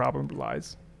that's where the problem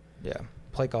lies. Yeah.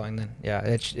 Play calling then.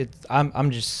 Yeah,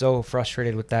 I'm just so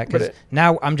frustrated with that because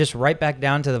now I'm just right back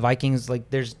down to the Vikings. Like,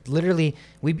 there's literally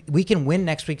we can win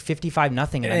next week 55-0,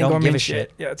 and I don't give a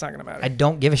shit. Yeah, it's not gonna matter. I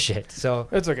don't give a shit. So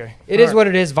it's okay. It is what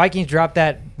it is. Vikings drop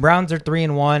that. Browns are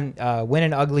 3-1. Win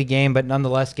an ugly game, but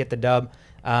nonetheless get the dub.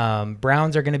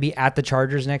 Browns are going to be at the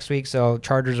Chargers next week, so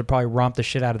Chargers will probably romp the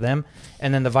shit out of them,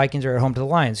 and then the Vikings are at home to the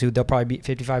Lions, who they'll probably beat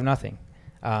 55-0.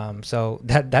 So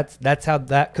that's how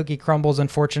that cookie crumbles,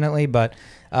 unfortunately. But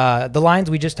the Lions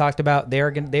we just talked about,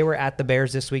 they were at the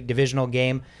Bears this week, divisional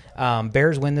game.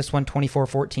 Bears win this one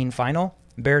 24-14 final.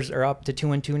 Bears are up to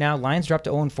 2-2 now. Lions dropped to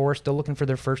 0-4, still looking for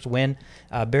their first win.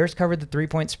 Bears covered the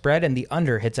 3-point spread, and the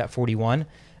under hits at 41.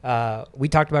 We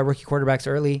talked about rookie quarterbacks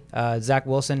early. Zach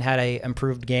Wilson had a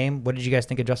improved game. What did you guys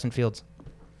think of Justin Fields?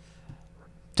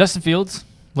 Justin Fields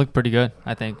looked pretty good,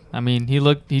 I think. I mean, he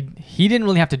didn't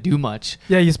really have to do much.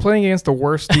 Yeah, he's playing against the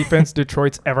worst defense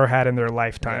Detroit's ever had in their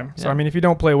lifetime. So, I mean, if you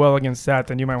don't play well against that,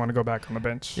 then you might want to go back on the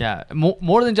bench. Yeah,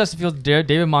 more than Justin Fields,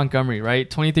 David Montgomery, right?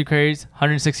 23 carries,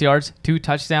 106 yards, 2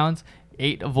 touchdowns,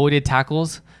 8 avoided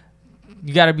tackles.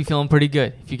 You got to be feeling pretty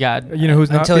good if you got. You know who's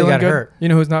not feeling good? Hurt. You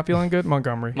know who's not feeling good?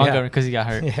 Montgomery, because he got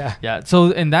hurt. Yeah. So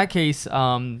in that case,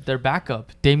 their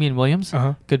backup, Damian Williams,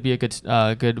 could be a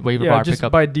good waiver bar just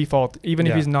pickup by default. Even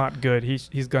if he's not good,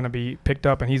 he's going to be picked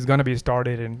up and he's going to be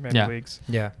started in many leagues.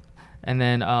 Yeah. And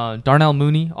then Darnell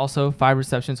Mooney, also 5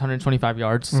 receptions, 125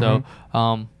 yards. So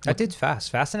that dude's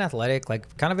fast and athletic,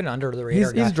 like kind of an under the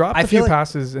radar guy. He's dropped a few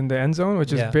passes in the end zone,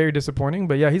 which is very disappointing.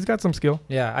 But yeah, he's got some skill.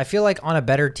 Yeah, I feel like on a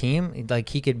better team, like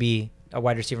he could be a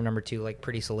wide receiver number 2, like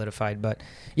pretty solidified. But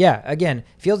yeah, again,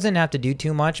 Fields didn't have to do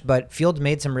too much, but Fields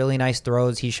made some really nice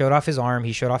throws. He showed off his arm,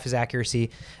 he showed off his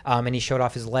accuracy, and he showed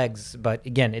off his legs. But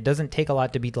again, it doesn't take a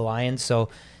lot to beat the Lions. So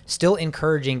still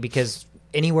encouraging because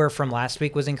anywhere from last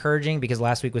week was encouraging because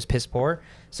last week was piss poor.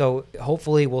 So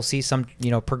hopefully we'll see some,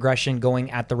 progression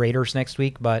going at the Raiders next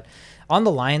week. But on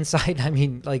the Lions side, I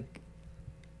mean, like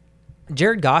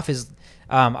Jared Goff is,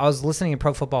 I was listening to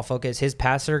Pro Football Focus, his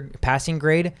passing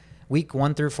grade week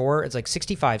 1 through 4, it's like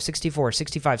 65, 64,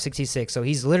 65, 66. So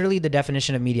he's literally the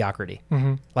definition of mediocrity.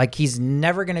 Like he's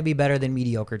never going to be better than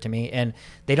mediocre to me. And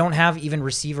they don't have even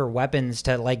receiver weapons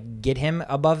to like get him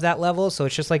above that level. So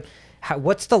it's just like,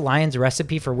 what's the Lions'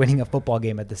 recipe for winning a football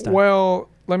game at this time? Well,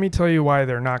 let me tell you why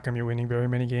they're not going to be winning very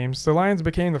many games. The Lions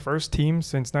became the first team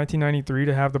since 1993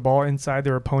 to have the ball inside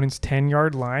their opponent's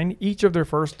 10-yard line each of their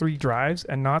first 3 drives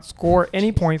and not score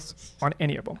any points on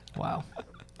any of them. Wow.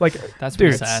 Like, that's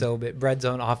dude, sad. So bad. Red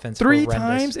zone offense 3 horrendous.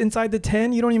 times inside the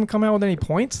 10, you don't even come out with any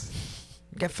points?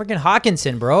 Get freaking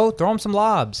Hawkinson, bro. Throw him some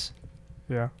lobs.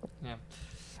 Yeah.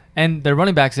 And their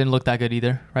running backs didn't look that good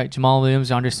either, right? Jamal Williams,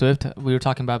 DeAndre Swift. We were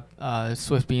talking about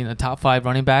Swift being a top 5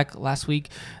 running back last week.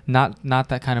 Not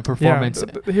that kind of performance.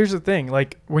 Yeah, here's the thing.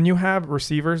 Like, when you have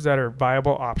receivers that are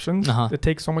viable options, it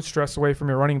takes so much stress away from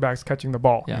your running backs catching the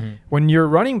ball. Yeah. When your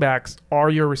running backs are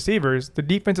your receivers, the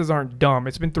defenses aren't dumb.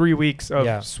 It's been 3 weeks of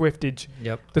Swiftage.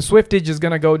 Yep. The Swiftage is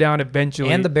going to go down eventually.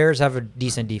 And the Bears have a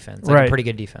decent defense. Like a pretty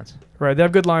good defense. Right. They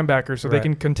have good linebackers, so they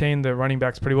can contain the running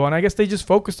backs pretty well. And I guess they just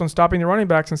focused on stopping the running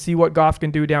backs and see what Goff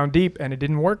can do down deep, and it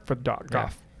didn't work for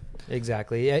Goff.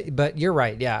 Exactly. But you're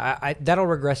right. Yeah, that'll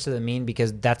regress to the mean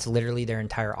because that's literally their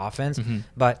entire offense.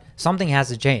 But something has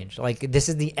to change. Like, this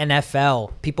is the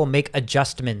NFL. People make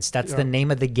adjustments. That's the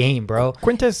name of the game, bro.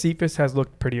 Quintez Cephas has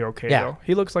looked pretty okay, though.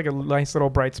 He looks like a nice little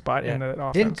bright spot in the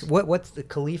offense. What's the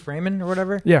Khalif Raymond or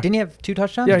whatever? Yeah. Didn't he have 2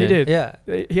 touchdowns? Yeah, he did. Yeah.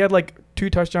 He had like 2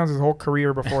 touchdowns his whole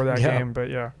career before that game, but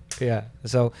yeah. Yeah.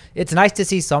 So it's nice to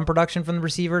see some production from the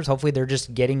receivers. Hopefully they're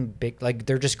just getting big, like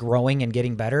they're just growing and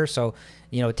getting better. So,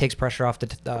 it takes pressure off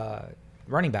the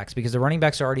running backs because the running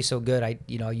backs are already so good.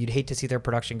 You'd hate to see their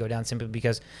production go down simply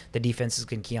because the defenses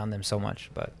can key on them so much.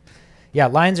 But yeah,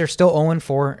 Lions are still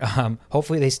 0-4.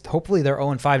 Hopefully they're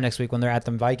 0-5 next week when they're at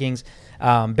the Vikings.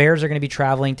 Bears are going to be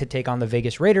traveling to take on the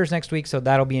Vegas Raiders next week, so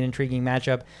that'll be an intriguing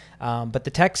matchup. But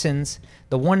the Texans,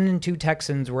 the 1-2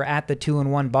 Texans, were at the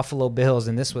 2-1 Buffalo Bills,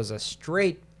 and this was a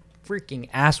straight freaking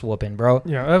ass whooping, bro.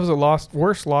 Yeah, that was a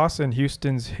worst loss in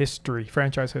Houston's history,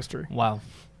 franchise history. Wow.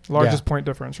 Largest point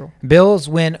differential. Bills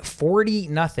win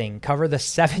 40-0, cover the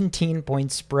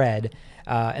 17-point spread.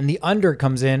 and the under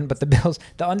comes in, but the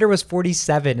under was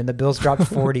 47, and the Bills dropped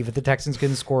 40, but the Texans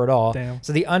couldn't score at all. Damn.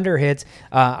 So the under hits.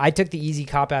 I took the easy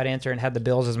cop-out answer and had the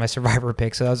Bills as my survivor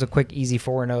pick, so that was a quick, easy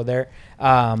 4-0 there.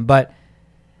 But,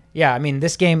 yeah, I mean,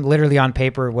 this game literally on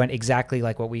paper went exactly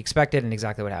like what we expected and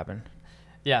exactly what happened.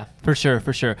 Yeah, for sure.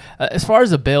 As far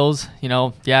as the Bills,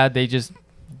 they just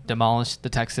demolished the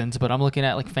Texans, but I'm looking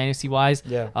at like fantasy wise,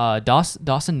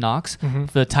 Dawson Knox,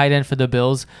 the tight end for the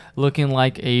Bills, looking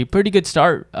like a pretty good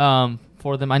start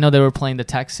for them. I know they were playing the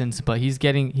Texans, but he's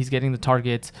getting the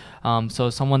targets. So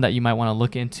someone that you might want to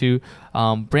look into.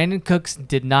 Brandon Cooks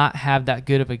did not have that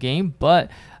good of a game,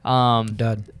 but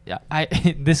Dud. Yeah,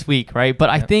 this week, right? But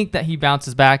I think that he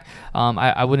bounces back.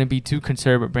 I wouldn't be too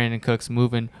concerned with Brandon Cooks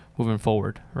moving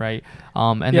forward, right?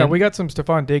 And then we got some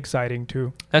Stephon Diggs sighting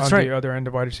too. That's on right. The other end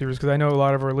of wide receivers, because I know a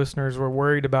lot of our listeners were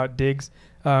worried about Diggs.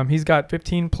 He's got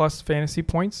 15 plus fantasy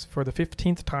points for the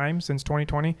 15th time since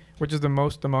 2020, which is the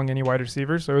most among any wide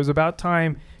receiver. So it was about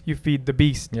time you feed the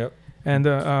beast. Yep. And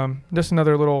just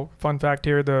another little fun fact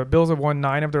here: the Bills have won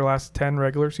 9 of their last 10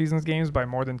 regular seasons games by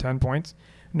more than 10 points.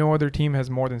 No other team has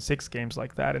more than 6 games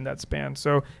like that in that span.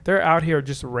 So they're out here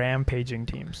just rampaging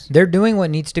teams. They're doing what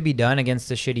needs to be done against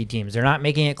the shitty teams. They're not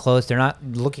making it close. They're not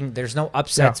looking. There's no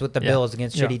upsets with the Bills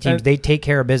against shitty teams. And they take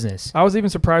care of business. I was even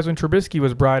surprised when Trubisky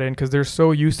was brought in, because they're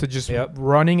so used to just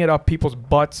running it up people's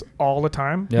butts all the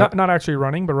time. Not actually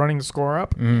running, but running the score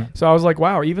up. So I was like,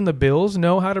 wow, even the Bills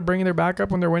know how to bring their back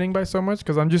up when they're winning by so much,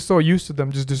 because I'm just so used to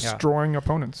them just destroying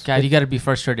opponents. God, you got to be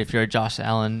frustrated if you're a Josh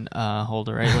Allen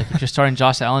holder, right? Like if you're starting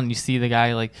Josh Allen, you see the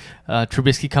guy like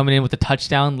Trubisky coming in with a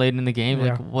touchdown late in the game.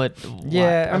 Like what?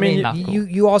 Yeah, I mean,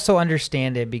 you also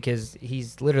understand it because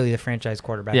he's literally the franchise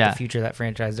quarterback, the future of that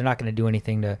franchise. They're not going to do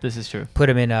anything to this is true. Put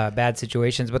him in bad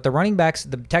situations. But the running backs,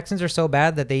 the Texans are so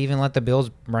bad that they even let the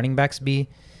Bills running backs be,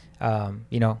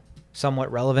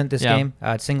 somewhat relevant this game.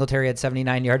 Singletary had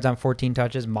 79 yards on 14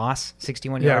 touches. Moss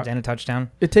 61 yards and a touchdown.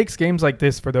 It takes games like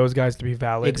this for those guys to be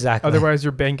valid. Exactly. Otherwise,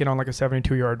 you're banking on like a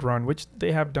 72-yard run, which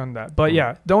they have done that. But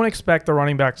don't expect the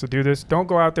running backs to do this. Don't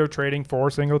go out there trading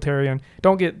for Singletary, and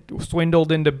don't get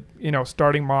swindled into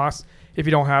starting Moss if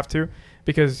you don't have to,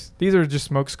 because these are just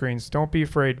smoke screens. Don't be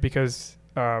afraid, because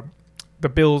the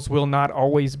Bills will not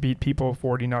always beat people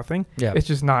 40-0. Yeah. It's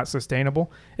just not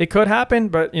sustainable. It could happen,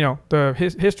 but the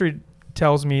history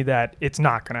tells me that it's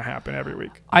not going to happen every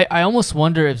week. I almost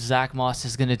wonder if Zach Moss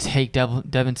is going to take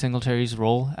Devin Singletary's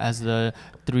role as the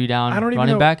 3-down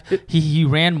running back. He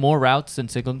ran more routes than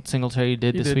Singletary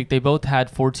did this week. They both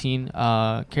had 14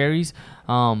 carries.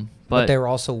 But they were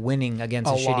also winning against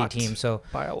a shitty team. So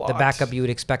the backup you would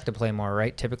expect to play more,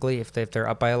 right? Typically, if they're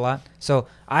up by a lot. So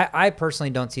I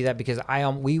personally don't see that, because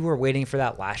we were waiting for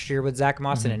that last year with Zach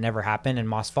Moss, and it never happened. And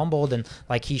Moss fumbled, and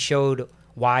like he showed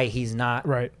why he's not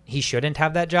right. He shouldn't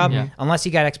have that job unless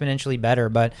he got exponentially better.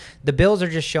 But the Bills are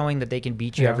just showing that they can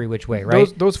beat you every which way, right?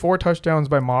 Those 4 touchdowns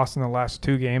by Moss in the last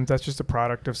 2 games, that's just a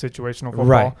product of situational football.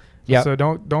 Right. Yeah. So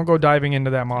don't go diving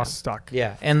into that Moss stock.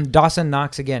 Yeah. And Dawson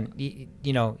Knox, again,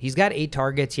 he's got 8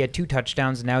 targets. He had 2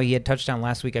 touchdowns. And now he had touchdown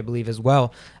last week, I believe, as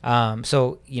well.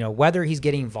 So whether he's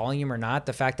getting volume or not,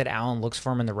 the fact that Allen looks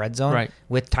for him in the red zone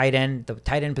with the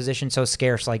tight end position so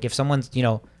scarce. Like if someone's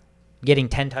getting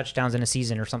 10 touchdowns in a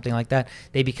season or something like that,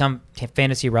 they become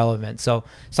fantasy relevant. So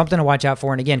something to watch out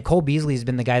for. And again, Cole Beasley has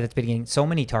been the guy that's been getting so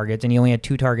many targets, and he only had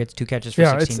 2 targets, 2 catches for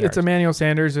 16 yards. It's Emmanuel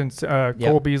Sanders and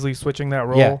Cole Beasley switching that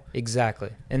role. Yeah, exactly.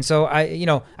 And so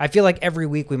I feel like every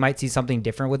week we might see something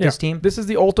different with this team. This is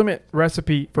the ultimate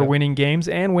recipe for winning games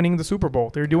and winning the Super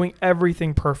Bowl. They're doing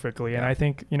everything perfectly. And I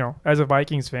think, as a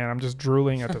Vikings fan, I'm just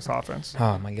drooling at this offense.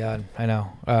 Oh my God. I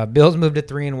know. Bills moved to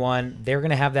 3-1. They're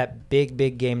going to have that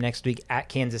big game next week at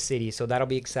Kansas City, so that'll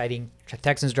be exciting.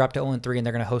 Texans dropped to 0-3, and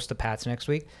they're going to host the Pats next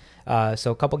week.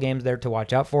 So a couple games there to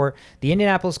watch out for. The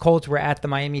Indianapolis Colts were at the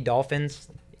Miami Dolphins.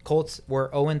 Colts were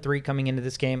 0-3 coming into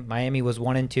this game. Miami was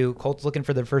 1-2. Colts looking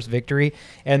for their first victory,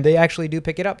 and they actually do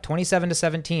pick it up,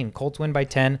 27-17. Colts win by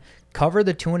 10, cover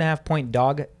the 2.5-point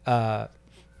dog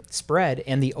spread,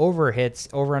 and the over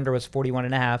under was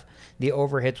 41.5. The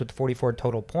over hits with 44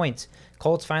 total points.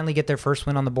 Colts finally get their first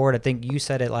win on the board. I think you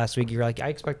said it last week. You were like, I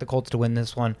expect the Colts to win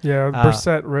this one. Yeah,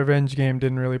 Brissett revenge game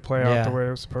didn't really play out the way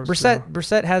it was supposed to.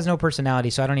 Brissett has no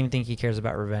personality, so I don't even think he cares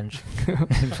about revenge.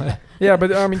 Yeah,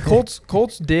 but I mean,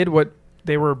 Colts did what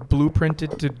they were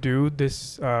blueprinted to do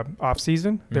this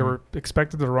offseason. They were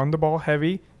expected to run the ball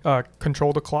heavy,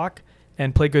 control the clock,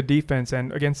 and play good defense.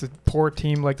 And against a poor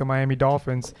team like the Miami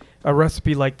Dolphins, a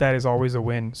recipe like that is always a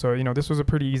win. So, this was a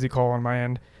pretty easy call on my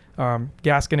end.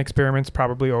 Gaskin experiment's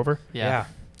probably over. Yeah.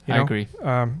 I agree.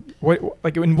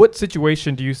 In what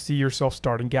situation do you see yourself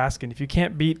starting Gaskin? If you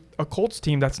can't beat a Colts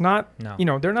team that's not,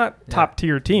 they're not top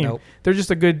tier team. Nope. They're just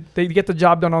they get the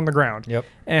job done on the ground. Yep.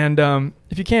 And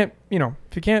if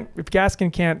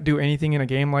Gaskin can't do anything in a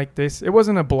game like this, it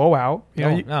wasn't a blowout.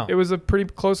 It was a pretty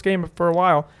close game for a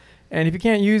while. And if you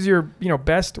can't use your,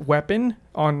 best weapon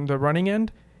on the running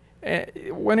end,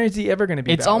 when is he ever going to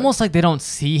be? It's almost like they don't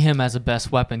see him as a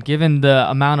best weapon, given the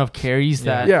amount of carries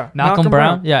that Malcolm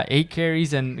Brown, 8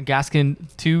 carries, and Gaskin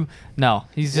 2. No,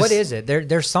 he's just. What is it?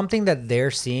 There's something that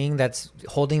they're seeing that's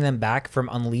holding them back from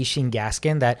unleashing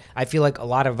Gaskin. That I feel like a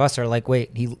lot of us are like,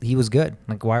 wait, he was good.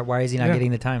 Like, why is he not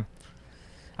getting the time?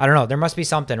 I don't know. There must be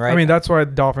something, right? I mean, that's why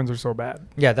the Dolphins are so bad.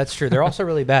 Yeah, that's true. They're also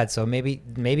really bad. So maybe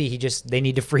they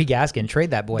need to free Gaskin,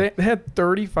 trade that boy. They had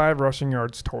 35 rushing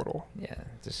yards total. Yeah,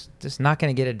 just not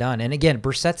going to get it done. And again,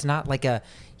 Brissett's not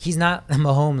he's not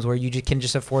Mahomes where you can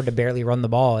just afford to barely run the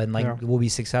ball and will be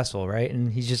successful, right?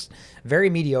 And he's just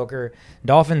very mediocre.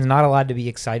 Dolphins not allowed to be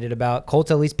excited about. Colts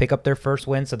at least pick up their first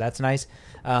win, so that's nice.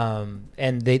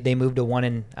 And they moved to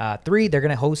 1-3. They're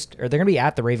going to be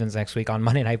at the Ravens next week on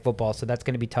Monday Night Football, so that's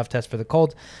going to be a tough test for the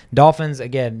Colts. Dolphins,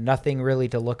 again, nothing really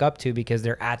to look up to because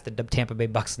they're at the Tampa Bay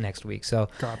Bucks next week. So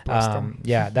God bless them.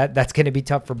 Yeah, that's going to be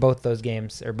tough for both those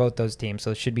games or both those teams.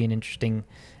 So it should be an interesting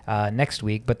next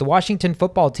week. But the Washington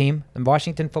football team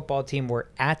were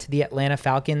at the Atlanta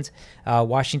Falcons.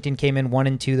 Washington came in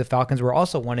 1-2. The Falcons were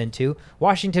also 1-2.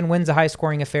 Washington wins a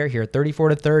high-scoring affair here,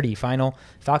 34-30 final.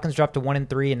 Falcons dropped to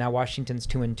 1-3, and now Washington's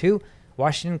 2-2.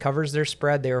 Washington covers their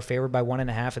spread. They were favored by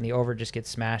 1.5, and the over just gets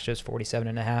smashed as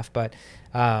 47.5. But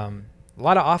a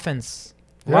lot of offense.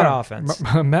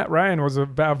 Matt Ryan was a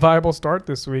viable start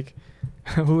this week.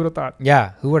 Who would have thought?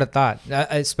 Yeah, who would have thought?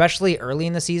 Especially early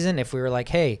in the season, if we were like,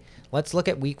 hey, let's look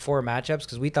at week 4 matchups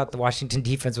because we thought the Washington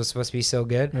defense was supposed to be so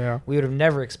good. Yeah. We would have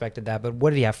never expected that. But what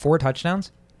did he have, 4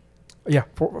 touchdowns? Yeah,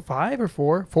 5 or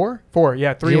 4? 4?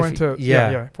 Yeah, 3 went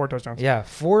to 4 touchdowns. Yeah,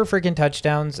 4 freaking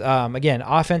touchdowns. Again,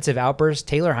 offensive outbursts.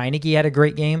 Taylor Heineke had a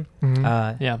great game.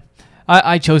 Mm-hmm.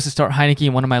 I chose to start Heineke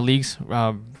in one of my leagues.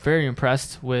 Very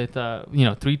impressed with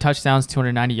 3 touchdowns,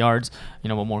 290 yards.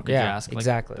 What more could you ask?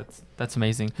 Exactly. That's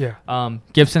amazing. Yeah.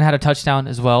 Gibson had a touchdown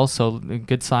as well, so a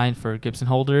good sign for Gibson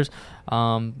holders.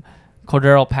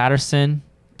 Cordero Patterson,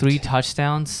 3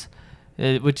 touchdowns,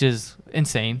 which is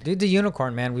insane. Dude's a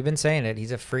unicorn, man. We've been saying it.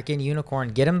 He's a freaking unicorn.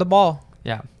 Get him the ball.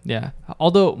 Yeah.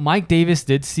 Although Mike Davis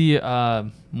did see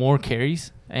more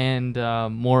carries and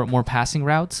more passing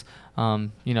routes.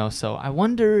 So I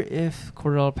wonder if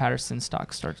Cordell Patterson's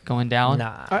stock starts going down.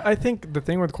 Nah. I think the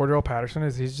thing with Cordell Patterson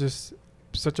is he's just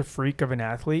such a freak of an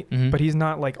athlete, but he's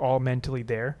not like all mentally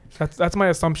there. That's my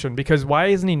assumption, because why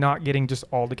isn't he not getting just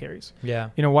all the carries? Yeah.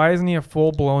 Why isn't he a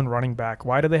full-blown running back?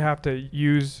 Why do they have to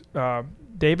use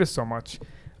Davis so much?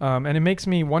 And it makes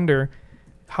me wonder,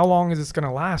 how long is this going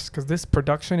to last? Because this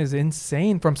production is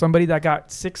insane from somebody that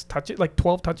got 6 touches, like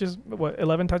 12 touches,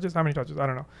 11 touches? How many touches? I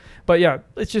don't know. But yeah,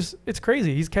 it's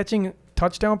crazy. He's catching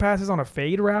touchdown passes on a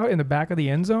fade route in the back of the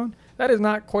end zone. That is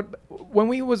not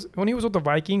when he was with the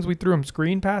Vikings, we threw him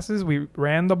screen passes. We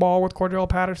ran the ball with Cordell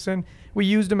Patterson. We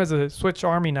used him as a switch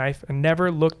army knife and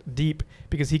never looked deep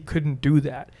because he couldn't do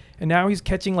that. And now he's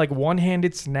catching like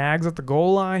one-handed snags at the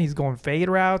goal line. He's going fade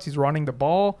routes. He's running the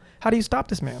ball. How do you stop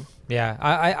this man? Yeah,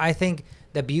 I think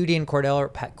the beauty in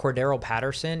Cordero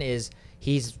Patterson is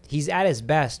he's at his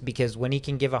best because when he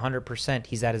can give 100%,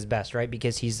 he's at his best, right?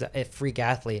 Because he's a freak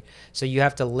athlete. So you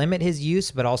have to limit his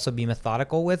use, but also be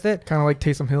methodical with it. Kind of like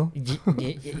Taysom Hill?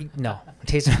 No.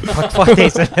 Fuck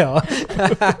Taysom Hill.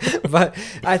 But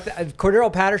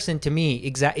Cordero Patterson, to me,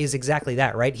 is exactly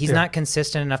that, right? He's not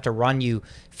consistent enough to run you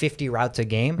 50 routes a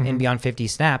game and be on 50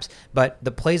 snaps, but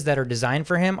the plays that are designed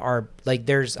for him are like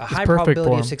there's a high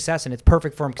probability of success, and it's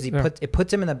perfect for him because it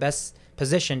puts him in the best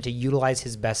position to utilize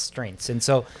his best strengths. And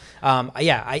so,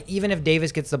 even if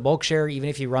Davis gets the bulk share, even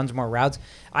if he runs more routes,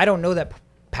 I don't know that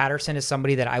Patterson is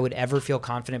somebody that I would ever feel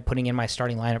confident putting in my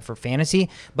starting lineup for fantasy,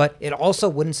 but it also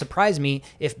wouldn't surprise me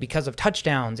if because of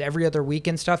touchdowns every other week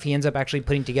and stuff, he ends up actually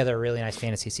putting together a really nice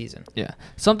fantasy season. Yeah.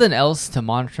 Something else to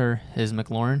monitor is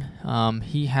McLaurin.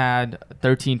 He had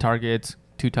 13 targets,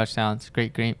 2 touchdowns,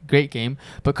 great game,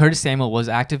 but Curtis Samuel was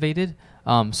activated.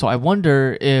 So I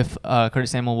wonder if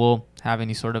Curtis Samuel will have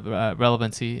any sort of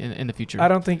relevancy in the future.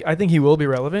 I think he will be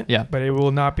relevant. Yeah. But it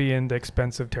will not be in the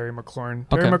expense of Terry McLaurin.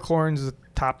 Terry McLaurin's a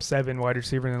top 7 wide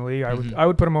receiver in the league. I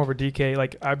would put him over DK.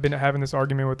 Like, I've been having this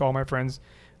argument with all my friends,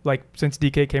 like, since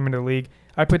DK came into the league.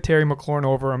 I put Terry McLaurin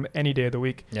over him any day of the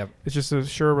week. Yep. It's just a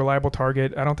sure, reliable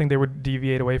target. I don't think they would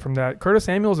deviate away from that. Curtis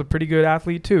Samuel is a pretty good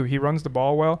athlete too. He runs the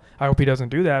ball well. I hope he doesn't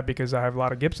do that because I have a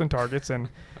lot of Gibson targets, and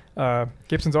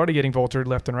Gibson's already getting vultured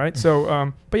left and right.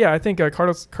 So, but yeah, I think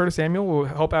Curtis Samuel will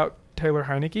help out Taylor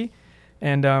Heineke.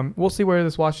 And we'll see where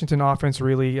this Washington offense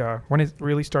really, when it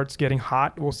really starts getting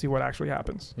hot, we'll see what actually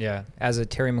happens. Yeah, as a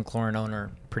Terry McLaurin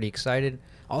owner, pretty excited.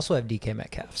 Also have DK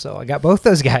Metcalf, so I got both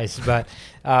those guys. But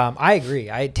I agree.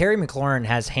 Terry McLaurin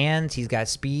has hands. He's got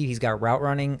speed. He's got route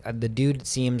running. The dude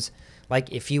seems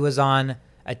like if he was on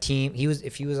a team,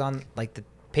 if he was on like the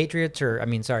Patriots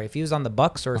if he was on the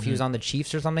Bucks or if he was on the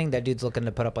Chiefs or something, that dude's looking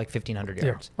to put up like 1,500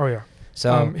 yards. Yeah. Oh yeah.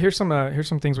 So here's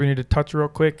some things we need to touch real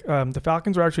quick. The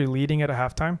Falcons are actually leading at a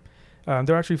halftime.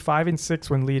 They're actually 5-6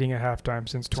 when leading at halftime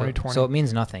since 2020. So it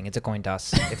means nothing. It's a coin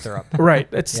toss if they're up. Right.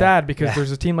 It's sad because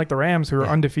there's a team like the Rams who are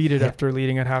undefeated after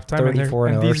leading at halftime,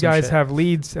 and these guys have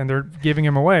leads and they're giving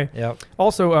them away. Yep.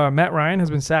 Also, Matt Ryan has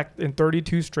been sacked in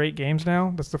 32 straight games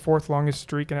now. That's the 4th longest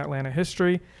streak in Atlanta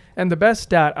history. And the best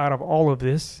stat out of all of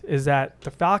this is that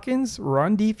the Falcons'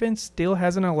 run defense still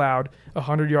hasn't allowed a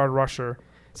 100-yard rusher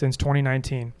since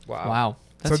 2019. Wow.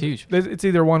 That's huge. It's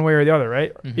either one way or the other,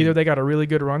 right? Mm-hmm. Either they got a really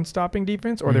good run-stopping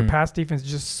defense or their pass defense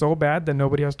is just so bad that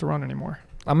nobody has to run anymore.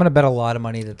 I'm going to bet a lot of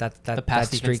money that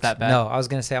streak that bad. No, I was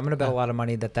going to say I'm going to bet a lot of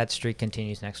money that streak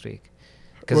continues next week.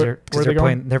 Because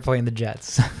they're playing the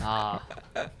Jets.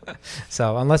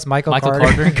 So unless Michael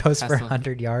Carter goes for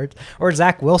 100 yards or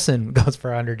Zach Wilson goes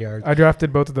for 100 yards. I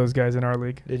drafted both of those guys in our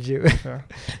league. Did you? Yeah.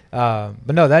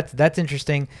 But no, that's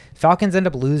interesting. Falcons end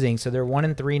up losing, so they're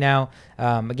 1-3 now.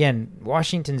 Again,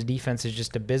 Washington's defense is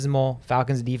just abysmal.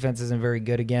 Falcons' defense isn't very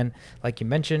good again, like you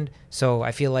mentioned. So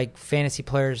I feel like fantasy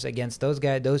players against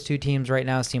those two teams right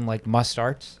now seem like must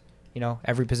starts.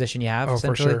 Every position you have.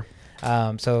 Essentially. For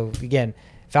sure. So again,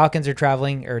 Falcons are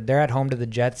traveling, or they're at home to the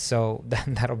Jets, so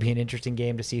that'll be an interesting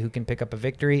game to see who can pick up a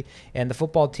victory. And the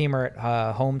football team are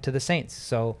at home to the Saints,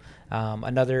 so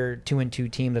another 2-2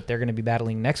 team that they're going to be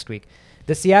battling next week.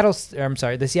 The Seattle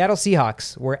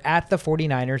Seahawks were at the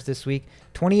 49ers this week.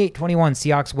 28-21,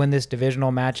 Seahawks win this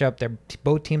divisional matchup.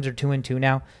 Both teams are 2-2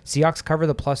 now. Seahawks cover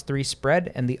the +3 spread,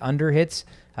 and the under hits.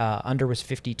 Under was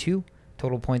 52.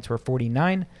 Total points were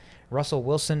 49. Russell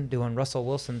Wilson doing Russell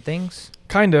Wilson things.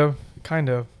 Kind of.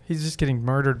 He's just getting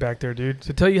murdered back there, dude.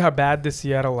 To tell you how bad this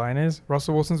Seattle line is,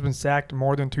 Russell Wilson's been sacked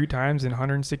more than 2 times in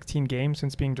 116 games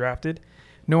since being drafted.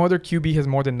 No other QB has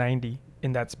more than 90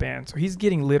 in that span. So he's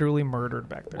getting literally murdered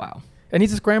back there. Wow. And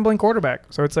he's a scrambling quarterback.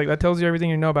 So it's like that tells you everything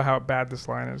you know about how bad this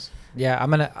line is.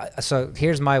 Yeah, so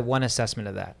here's my one assessment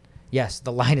of that. Yes,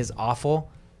 the line is awful,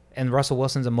 and Russell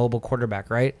Wilson's a mobile quarterback,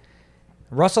 right?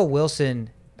 Russell Wilson,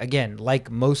 again,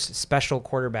 like most special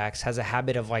quarterbacks, has a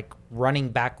habit of like running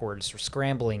backwards or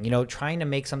scrambling, trying to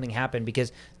make something happen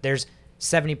because there's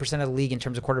 70% of the league in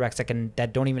terms of quarterbacks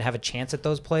that don't even have a chance at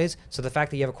those plays. So the fact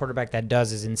that you have a quarterback that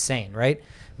does is insane, right?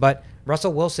 But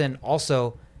Russell Wilson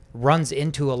also runs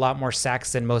into a lot more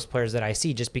sacks than most players that I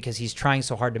see just because he's trying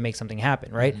so hard to make something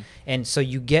happen, right? Mm-hmm. And so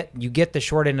you get the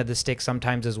short end of the stick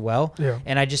sometimes as well. Yeah.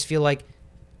 And I just feel like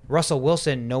Russell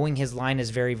Wilson, knowing his line is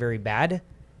very, very bad,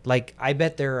 like I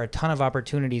bet there are a ton of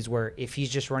opportunities where if he's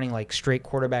just running like straight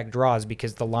quarterback draws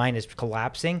because the line is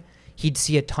collapsing, he'd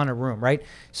see a ton of room, right?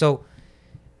 So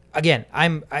again,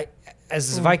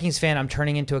 as a Vikings fan, I'm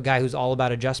turning into a guy who's all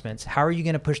about adjustments. How are you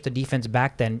going to push the defense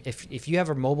back then if you have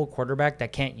a mobile quarterback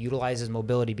that can't utilize his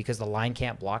mobility because the line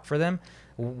can't block for them?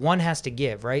 One has to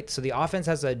give, right? So the offense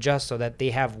has to adjust so that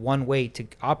they have one way to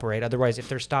operate. Otherwise, if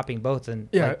they're stopping both, then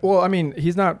well, I mean,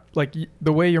 he's not like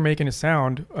the way you're making it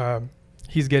sound.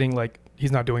 He's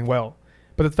not doing well.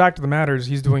 But the fact of the matter is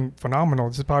he's doing phenomenal.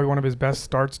 This is probably one of his best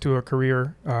starts to a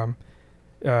career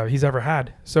he's ever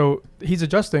had. So he's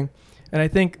adjusting. And I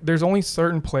think there's only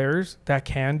certain players that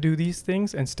can do these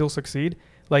things and still succeed.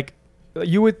 Like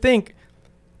you would think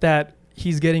that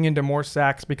he's getting into more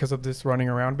sacks because of this running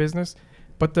around business.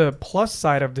 But the plus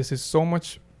side of this is so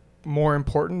much more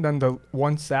important than the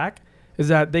one sack is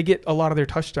that they get a lot of their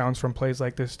touchdowns from plays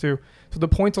like this too. So the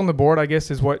points on the board, I guess,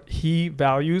 is what he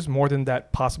values more than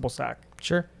that possible sack.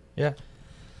 Sure. Yeah.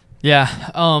 Yeah.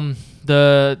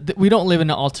 We don't live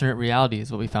in an alternate reality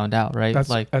is what we found out, right? That's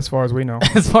like as far as we know.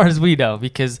 As far as we know,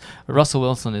 because Russell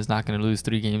Wilson is not going to lose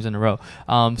 3 games in a row.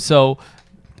 So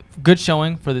good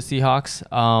showing for the Seahawks.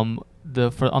 On the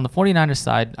 49ers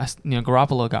side,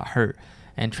 Garoppolo got hurt.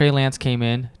 And Trey Lance came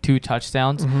in, 2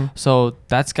 touchdowns. Mm-hmm. So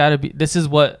that's got to be – this is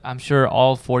what I'm sure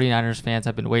all 49ers fans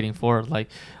have been waiting for. Like,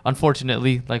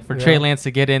 unfortunately, like for Trey Lance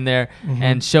to get in there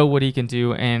and show what he can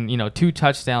do and, 2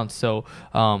 touchdowns. So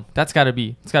that's got to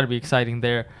be – it's got to be exciting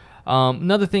there.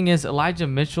 Another thing is Elijah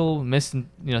Mitchell missed,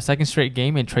 second straight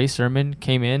game, and Trey Sermon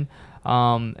came in.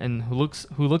 and who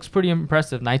looks pretty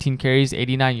impressive. 19 carries,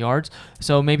 89 yards.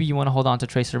 So maybe you want to hold on to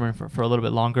Trey Sermon for a little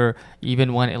bit longer,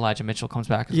 even when Elijah Mitchell comes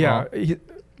back as well.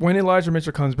 When Elijah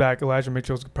Mitchell comes back, Elijah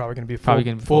Mitchell's probably going to be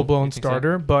a full-blown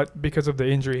starter. So? But because of the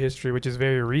injury history, which is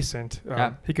very recent,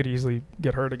 he could easily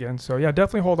get hurt again. So, yeah,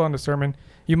 definitely hold on to Sermon.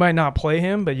 You might not play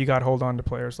him, but you got to hold on to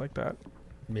players like that.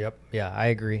 Yep. Yeah, I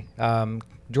agree.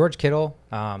 George Kittle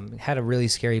had a really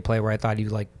scary play where I thought he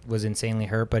was insanely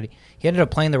hurt, but he ended up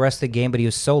playing the rest of the game, but he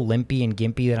was so limpy and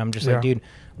gimpy that I'm just like, dude,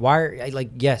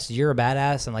 yes, you're a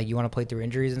badass and you want to play through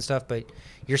injuries and stuff, but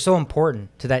you're so important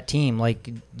to that team.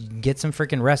 Get some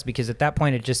freaking rest, because at that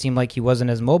point it just seemed like he wasn't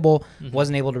as mobile,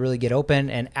 wasn't able to really get open.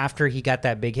 And after he got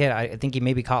that big hit, I think he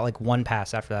maybe caught one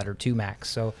pass after that or two max.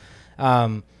 So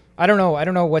I don't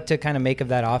know what to kind of make of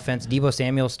that offense. Deebo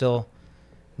Samuel still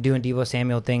doing Deebo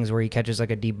Samuel things where he catches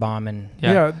a deep bomb. And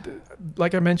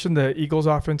like I mentioned, the Eagles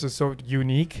offense is so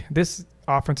unique. This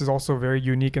offense is also very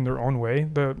unique in their own way.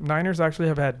 The Niners actually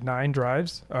have had 9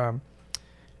 drives.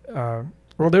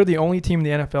 They're the only team in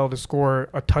the NFL to score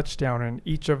a touchdown in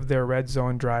each of their red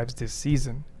zone drives this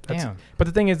season. But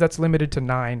the thing is, that's limited to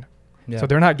 9. Yeah. So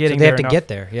they're not getting there. So they have to get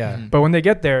there, yeah. Mm-hmm. But when they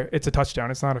get there, it's a touchdown.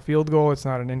 It's not a field goal. It's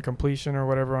not an incompletion or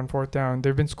whatever on 4th down.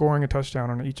 They've been scoring a touchdown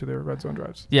on each of their red zone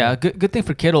drives. Yeah, good thing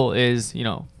for Kittle is,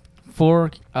 4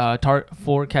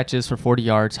 catches for 40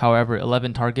 yards. However,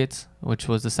 11 targets, which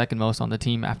was the second most on the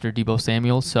team after Deebo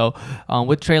Samuel. So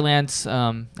with Trey Lance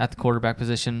at the quarterback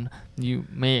position, you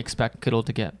may expect Kittle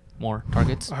to get more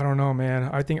targets. I don't know,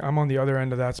 man. I think I'm on the other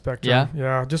end of that spectrum.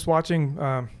 Yeah. Just watching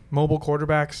mobile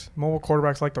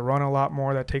quarterbacks like to run a lot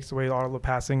more. That takes away a lot of the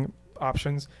passing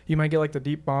options. You might get the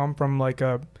deep bomb from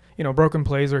broken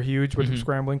plays are huge with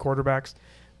scrambling quarterbacks.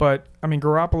 But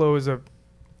Garoppolo is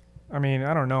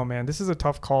I don't know, man. This is a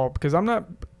tough call because I'm not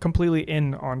completely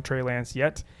in on Trey Lance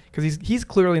yet, because he's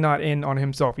clearly not in on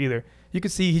himself either. You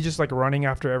could see he's just running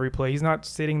after every play. He's not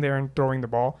sitting there and throwing the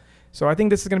ball. So I think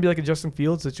this is going to be like a Justin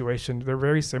Fields situation. They're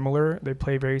very similar. They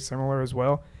play very similar as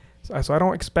well. So I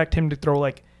don't expect him to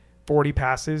throw 40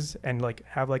 passes and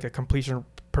have a completion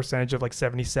percentage of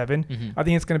 77. I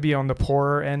think it's going to be on the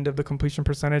poorer end of the completion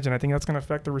percentage, and I think that's going to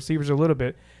affect the receivers a little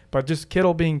bit. But just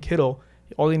Kittle being Kittle,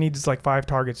 all he needs is 5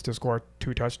 targets to score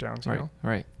 2 touchdowns. You know?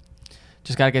 Right.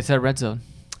 Just got to get to that red zone.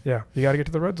 Yeah, you got to get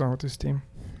to the red zone with this team.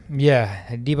 Yeah,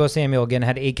 Deebo Samuel again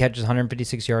had 8 catches,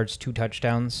 156 yards, 2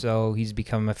 touchdowns, so he's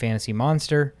become a fantasy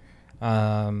monster.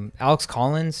 Alex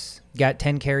Collins got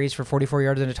 10 carries for 44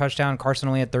 yards and a touchdown. Carson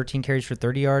only had 13 carries for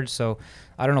 30 yards, so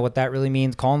I don't know what that really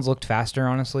means. Collins looked faster,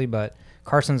 honestly, but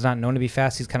Carson's not known to be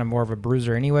fast. He's kind of more of a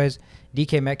bruiser anyways.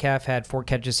 DK Metcalf had 4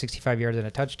 catches, 65 yards and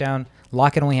a touchdown.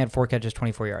 Lockett only had 4 catches,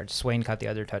 24 yards. Swain caught the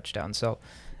other touchdown. So,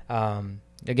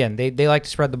 again, they like to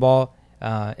spread the ball.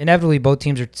 Inevitably, both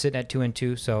teams are sitting at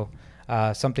 2-2, so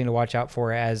something to watch out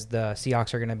for as the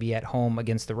Seahawks are going to be at home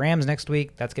against the Rams next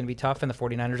week. That's going to be tough, and the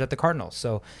 49ers at the Cardinals.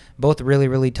 So both really,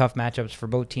 really tough matchups for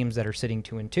both teams that are sitting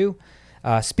 2-2.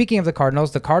 Speaking of the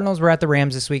Cardinals were at the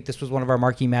Rams this week. This was one of our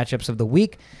marquee matchups of the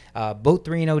week. Both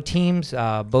 3-0 teams,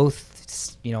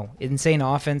 both insane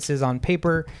offenses on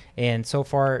paper, and so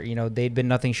far they'd been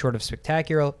nothing short of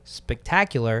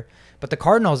spectacular. But the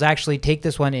Cardinals actually take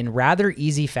this one in rather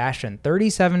easy fashion,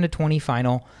 37-20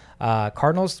 final.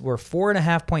 Cardinals were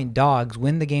 4.5-point dogs,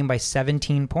 win the game by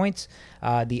 17 points.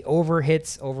 The over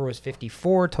was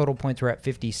 54. Total points were at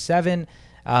 57.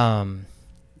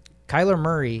 Kyler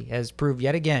Murray has proved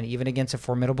yet again, even against a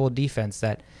formidable defense,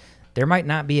 that there might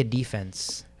not be a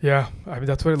defense. Yeah,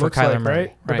 that's what it looks like,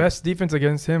 right? The best defense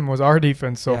against him was our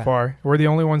defense so far. We're the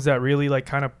only ones that really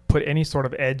kind of put any sort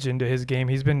of edge into his game.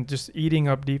 He's been just eating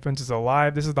up defenses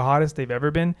alive. This is the hottest they've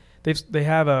ever been. They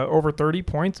have over 30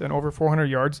 points and over 400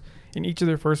 yards in each of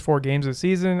their first 4 games of the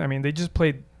season. They just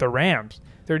played the Rams.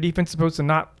 Their defense is supposed to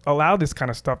not allow this kind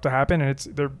of stuff to happen,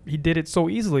 and he did it so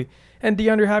easily. And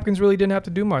DeAndre Hopkins really didn't have to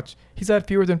do much. He's had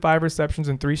fewer than 5 receptions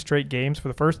in 3 straight games for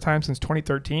the first time since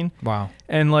 2013. Wow.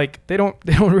 And they don't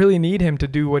really need him to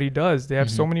do what he does. They have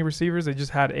so many receivers. They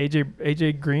just had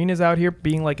AJ Green is out here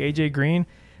being like AJ Green.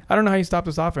 I don't know how you stop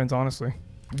this offense, honestly.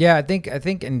 Yeah, I think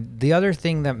and the other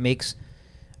thing that makes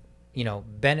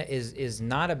is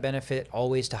not a benefit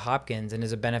always to Hopkins and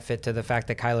is a benefit to the fact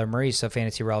that Kyler Murray is so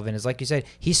fantasy relevant is, like you said,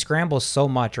 he scrambles so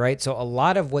much, right? So a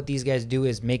lot of what these guys do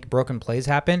is make broken plays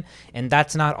happen, and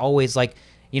that's not always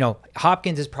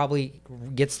Hopkins is probably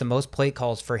gets the most play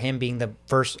calls for him being the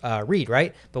first read,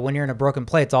 right? But when you're in a broken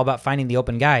play, it's all about finding the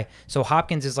open guy. So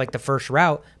Hopkins is the first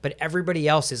route, but everybody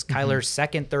else is Kyler's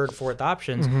second, third, fourth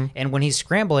options, and when he's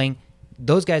scrambling,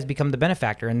 those guys become the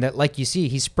benefactor. And that, like you see,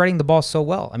 he's spreading the ball so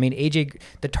well. I mean, AJ,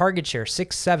 the target share,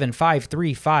 6'7",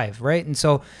 5'3", 5, right? And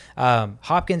so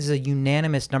Hopkins is a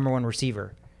unanimous #1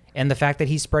 receiver. And the fact that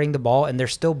he's spreading the ball and they're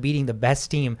still beating the best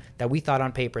team that we thought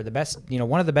on paper, the best,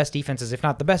 one of the best defenses, if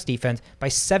not the best defense, by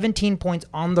 17 points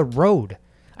on the road.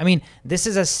 I mean, this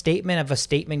is a statement of a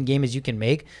statement game as you can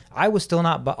make. I was still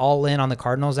not all in on the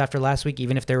Cardinals after last week,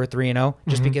 even if they were 3-0,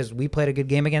 just because we played a good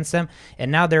game against them.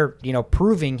 And now they're,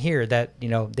 proving here that,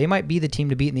 they might be the team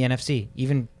to beat in the NFC,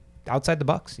 even outside the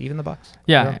Bucs, even the Bucs.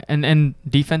 Yeah. And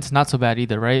defense, not so bad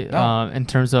either, right? No. In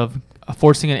terms of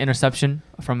forcing an interception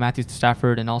from Matthew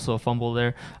Stafford and also a fumble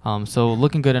there. So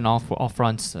looking good in all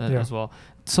fronts as well.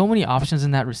 So many options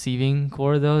in that receiving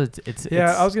core, though.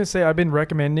 I was going to say I've been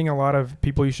recommending a lot of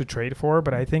people you should trade for,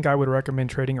 but I think I would recommend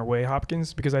trading away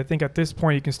Hopkins because I think at this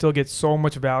point you can still get so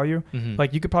much value.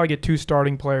 Like you could probably get 2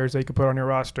 starting players that you could put on your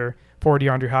roster for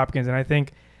DeAndre Hopkins, and I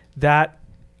think that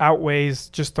outweighs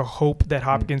just the hope that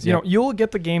Hopkins, you'll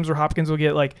get the games where Hopkins will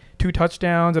get like 2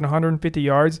 touchdowns and 150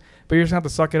 yards, but you're just going to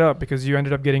have to suck it up because you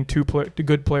ended up getting two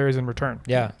good players in return.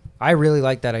 Yeah. I really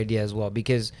like that idea as well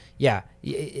because,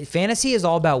 fantasy is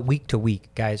all about week to week,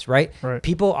 guys, right?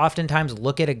 People oftentimes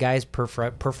look at a guy's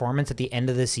performance at the end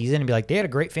of the season and be like, they had a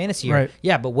great fantasy year. Right.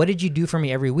 Yeah, but what did you do for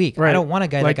me every week? I don't want a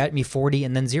guy that got me 40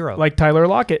 and then 0. Like Tyler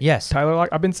Lockett. Yes. Tyler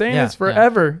Lockett. I've been saying this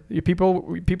forever. Yeah.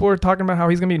 People are talking about how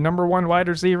he's going to be #1 wide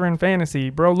receiver in fantasy.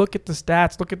 Bro, look at the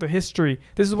stats. Look at the history.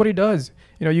 This is what he does.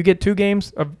 You get 2 games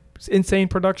of insane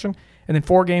production, and then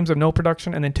 4 games of no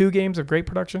production, and then 2 games of great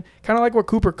production. Kind of like what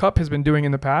Cooper Kupp has been doing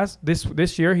in the past.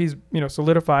 This year, he's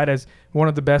solidified as one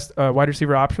of the best wide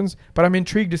receiver options. But I'm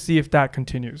intrigued to see if that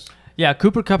continues. Yeah,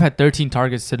 Cooper Kupp had 13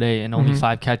 targets today and only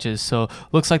 5 catches. So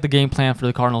looks like the game plan for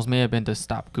the Cardinals may have been to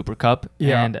stop Cooper Kupp.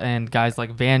 Yeah. And guys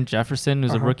like Van Jefferson,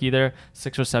 who's a rookie there,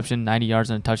 6 reception, 90 yards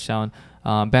and a touchdown.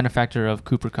 Benefactor of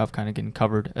Cooper Kupp kind of getting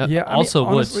covered.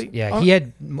 Honestly, he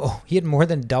had more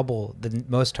than double the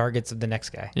most targets of the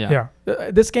next guy. Yeah.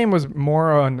 This game was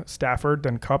more on Stafford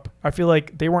than Kupp. I feel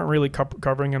like they weren't really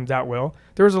covering him that well.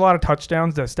 There was a lot of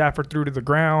touchdowns that Stafford threw to the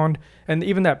ground, and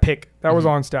even that pick that was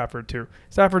on Stafford too.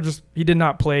 Stafford he did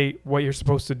not play what you're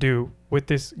supposed to do with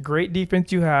this great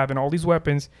defense you have and all these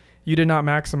weapons. You did not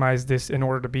maximize this in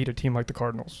order to beat a team like the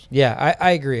Cardinals. Yeah,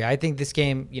 I agree. I think this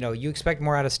game, you expect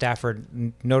more out of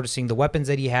Stafford, noticing the weapons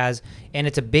that he has, and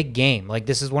it's a big game. Like,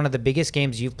 this is one of the biggest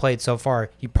games you've played so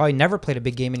far. You probably never played a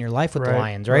big game in your life with the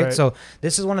Lions, right? So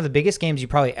this is one of the biggest games you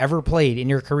probably ever played in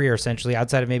your career, essentially,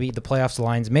 outside of maybe the playoffs the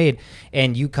Lions made,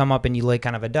 and you come up and you lay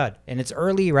kind of a dud. And it's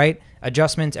early, right?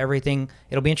 Adjustments, everything.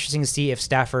 It'll be interesting to see if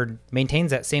Stafford maintains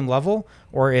that same level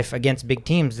or if against big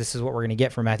teams, this is what we're going to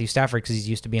get from Matthew Stafford because he's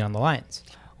used to being on the Lions.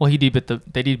 Well, they did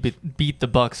beat the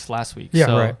Bucs last week. Yeah,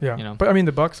 so, right. Yeah. But I mean,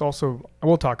 the Bucs also,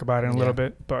 we'll talk about it in a little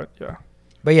bit, but yeah.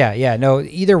 But no,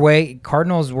 either way,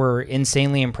 Cardinals were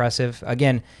insanely impressive.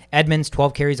 Again, Edmonds,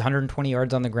 12 carries, 120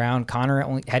 yards on the ground. Connor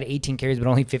only had 18 carries, but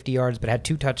only 50 yards, but had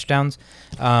 2 touchdowns.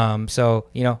 So,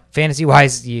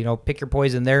 fantasy-wise, pick your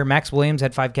poison there. Max Williams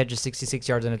had 5 catches, 66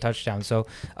 yards, and a touchdown. So,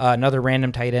 another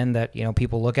random tight end that,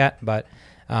 people look at. But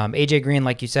A.J. Green,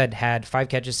 like you said, had 5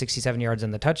 catches, 67 yards,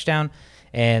 and the touchdown.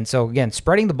 And so, again,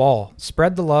 spreading the ball,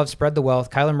 spread the love, spread the wealth.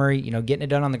 Kyler Murray, getting it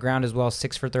done on the ground as well,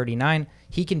 6 for 39.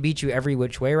 He can beat you every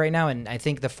which way right now. And I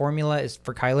think the formula is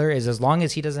for Kyler is as long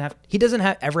as he doesn't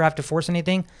ever have to force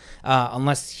anything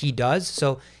unless he does.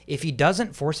 So if he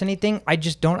doesn't force anything, I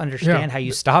just don't understand how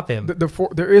you stop him.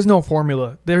 There is no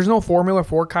formula. There's no formula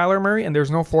for Kyler Murray, and there's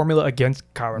no formula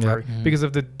against Kyler Murray because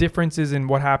of the differences in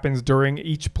what happens during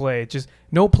each play. Just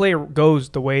no play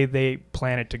goes the way they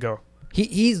plan it to go.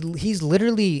 He's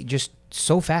literally just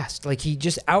so fast. Like, he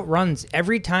just outruns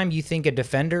every time you think a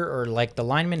defender or like the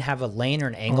linemen have a lane or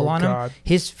an angle on him.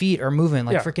 His feet are moving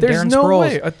like freaking Darren Sproles. There's no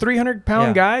way a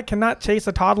 300-pound guy cannot chase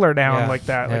a toddler down like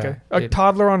that. Like a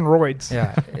toddler on roids.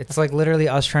 Yeah, it's like literally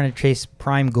us trying to chase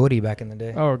Prime Goody back in the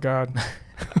day. Oh God.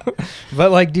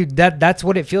 But like, dude, that's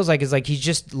what it feels like. Is like he's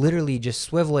just literally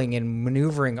just swiveling and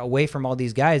maneuvering away from all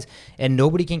these guys, and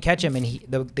nobody can catch him. And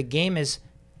the game is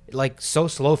like so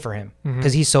slow for him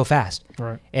because he's so fast.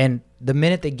 Right. And the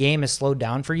minute the game is slowed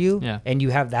down for you and you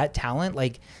have that talent,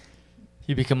 like,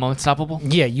 you become unstoppable.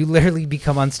 Yeah, you literally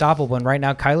become unstoppable. And right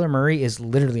now, Kyler Murray is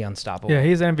literally unstoppable. Yeah,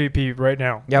 he's MVP right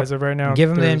now. Yep. As of right now. Give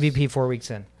him the MVP 4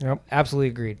 weeks in. Yep. Absolutely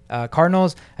agreed.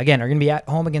 Cardinals, again, are going to be at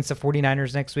home against the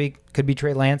 49ers next week. Could be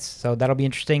Trey Lance, so that'll be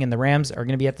interesting. And the Rams are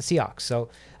going to be at the Seahawks. So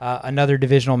another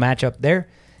divisional matchup there.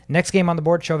 Next game on the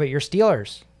board, Chauvette, your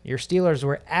Steelers. Your Steelers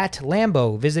were at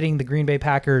Lambeau visiting the Green Bay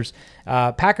Packers.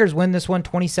 Packers win this one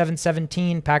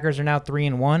 27-17. Packers are now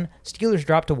 3-1. Steelers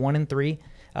dropped to 1-3.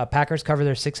 Packers cover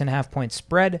their 6.5-point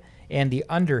spread, and the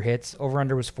under hits.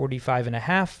 Over-under was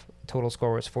 45.5. Total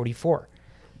score was 44.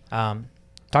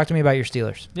 Talk to me about your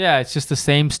Steelers. Yeah, it's just the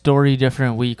same story,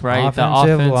 different week, right?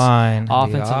 Offensive line.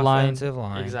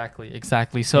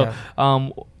 Exactly. So,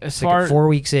 as it's far like 4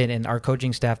 weeks in, and our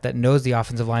coaching staff that knows the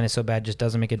offensive line is so bad just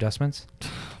doesn't make adjustments.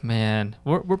 Man,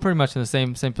 we're pretty much in the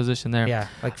same position there. Yeah,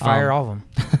 like fire all of them.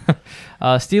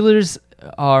 Steelers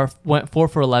went 4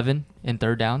 for 11 in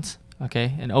third downs.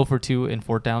 Okay, and 0 for 2 in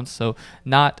fourth downs, so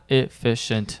not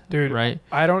efficient, dude. Right?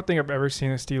 I don't think I've ever seen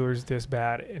the Steelers this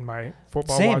bad in my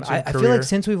football watching career. I feel like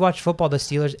since we've watched football, the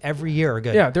Steelers every year are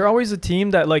good. Yeah, they're always a team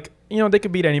that, like, they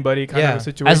could beat anybody kind of a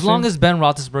situation. As long as Ben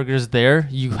Roethlisberger's there,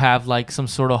 you have like some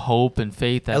sort of hope and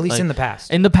faith that, at least like, in the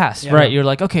past. In the past, right? You're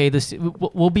like, okay,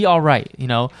 we'll be all right,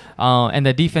 and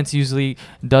the defense usually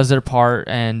does their part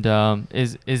and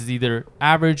is either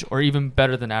average or even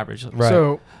better than average.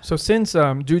 Right. So since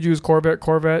Juju's Corvette,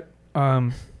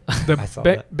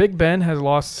 Big Ben has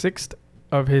lost 6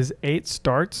 of his 8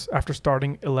 starts after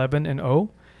starting 11-0.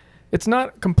 It's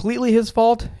not completely his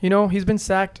fault. He's been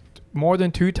sacked more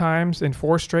than 2 times in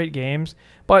 4 straight games.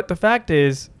 But the fact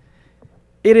is,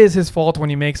 it is his fault when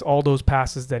he makes all those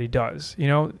passes that he does.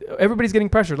 Everybody's getting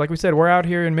pressured. Like we said, we're out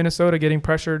here in Minnesota getting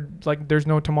pressured like there's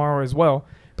no tomorrow as well.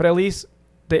 But at least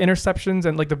the interceptions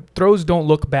and like the throws don't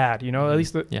look bad. At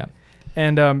least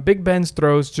And Big Ben's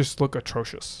throws just look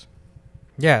atrocious.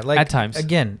 Yeah, like at times.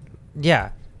 Again, yeah,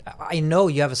 I know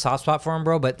you have a soft spot for him,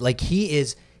 bro, but like he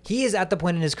is at the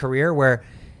point in his career where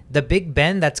the Big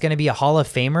Ben that's going to be a Hall of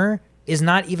Famer is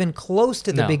not even close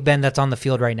to the Big Ben that's on the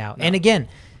field right now. No. And again,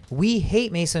 we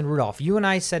hate Mason Rudolph. You and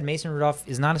I said Mason Rudolph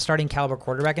is not a starting caliber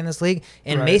quarterback in this league,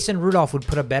 and Mason Rudolph would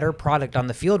put a better product on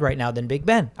the field right now than Big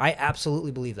Ben. I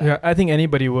absolutely believe that. Yeah, I think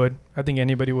anybody would.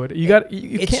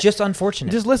 It's just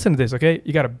unfortunate. Just listen to this, okay?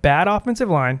 You got a bad offensive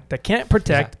line that can't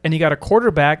protect, and you got a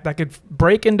quarterback that could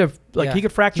break into he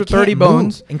could fracture 30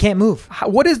 bones and can't move.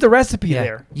 What is the recipe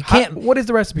there? You can't. What is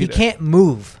the recipe? He can't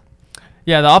move.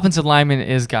 Yeah, the offensive lineman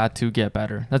is got to get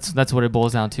better. That's what it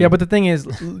boils down to. Yeah, but the thing is,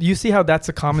 you see how that's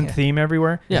a common theme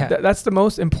everywhere? Yeah. That's the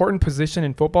most important position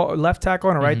in football. A left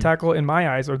tackle and a right tackle, in my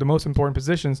eyes, are the most important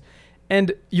positions.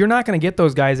 And you're not going to get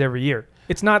those guys every year.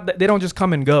 It's not that they don't just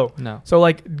come and go. No. So,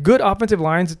 like, good offensive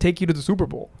lines take you to the Super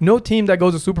Bowl. No team that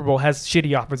goes to Super Bowl has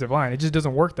shitty offensive line. It just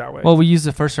doesn't work that way. Well, we used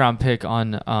the first round pick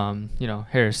on,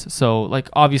 Harris. So, like,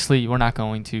 obviously, we're not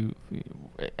going to.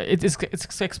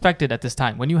 It's expected at this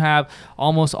time when you have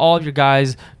almost all of your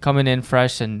guys coming in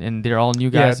fresh and they're all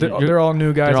new guys. Yeah, they're all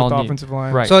new guys with the offensive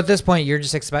line. Right. So at this point, you're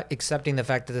just accepting the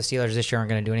fact that the Steelers this year aren't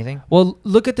going to do anything? Well,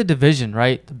 look at the division,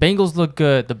 right? The Bengals look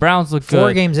good. The Browns look good.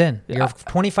 4 games in. You're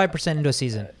 25% into a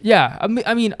season. Yeah.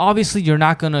 I mean, obviously, you're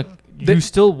not going to – you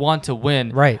still want to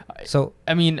win. Right. So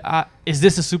I mean, is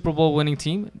this a Super Bowl winning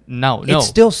team? No. It's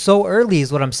still so early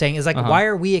is what I'm saying. Is like, why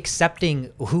are we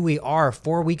accepting who we are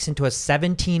 4 weeks into a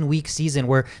 17-week season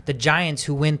where the Giants,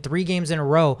 who win 3 games in a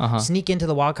row, sneak into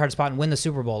the wild card spot and win the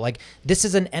Super Bowl? Like, this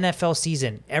is an NFL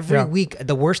season. Every week,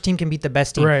 the worst team can beat the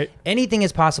best team. Right. Anything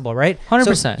is possible, right?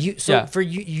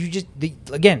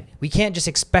 100%. Again, we can't just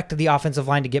expect the offensive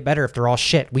line to get better if they're all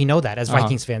shit. We know that as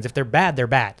Vikings fans. If they're bad, they're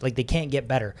bad. Like, they can't get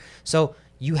better. So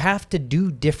you have to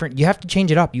do different. You have to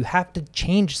change it up. You have to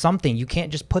change something. You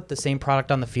can't just put the same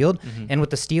product on the field. And with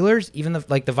the Steelers, even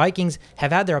the Vikings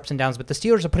have had their ups and downs, but the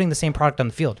Steelers are putting the same product on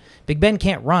the field. Big Ben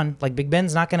can't run. Like, Big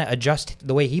Ben's not going to adjust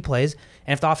the way he plays.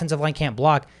 And if the offensive line can't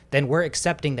block, then we're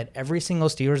accepting that every single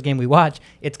Steelers game we watch,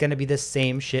 it's going to be the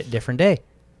same shit, different day.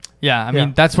 Yeah, I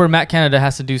mean, that's where Matt Canada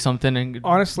has to do something and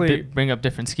honestly bring up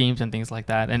different schemes and things like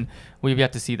that. And we've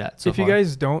yet to see that so far. If you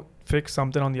guys don't fix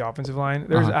something on the offensive line,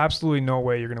 there's absolutely no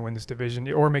way you're going to win this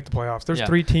division or make the playoffs. There's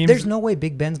 3 teams. There's no way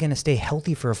Big Ben's going to stay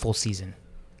healthy for a full season.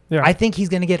 Yeah. I think he's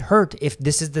going to get hurt if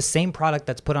this is the same product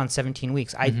that's put on 17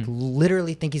 weeks. I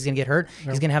literally think he's going to get hurt. Yeah.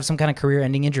 He's going to have some kind of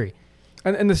career-ending injury.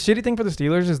 And the shitty thing for the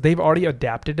Steelers is they've already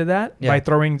adapted to that by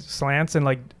throwing slants and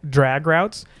like drag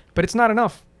routes, but it's not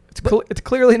enough. It's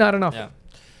clearly not enough. Yeah.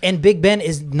 And Big Ben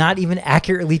is not even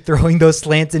accurately throwing those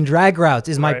slants and drag routes,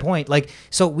 is my point. Like,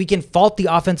 so we can fault the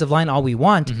offensive line all we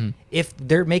want. If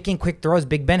they're making quick throws,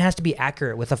 Big Ben has to be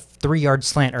accurate with a 3-yard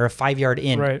slant or a 5-yard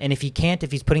in. Right. And if he can't,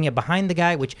 if he's putting it behind the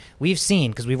guy, which we've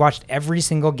seen because we've watched every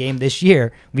single game this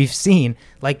year, we've seen,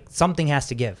 like, something has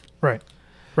to give. Right.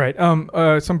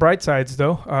 Some bright sides,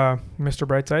 though. Mr.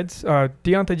 Brightsides.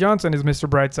 Deontay Johnson is Mr.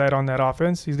 Brightside on that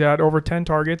offense. He's got over 10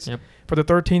 targets for the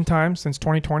 13th time since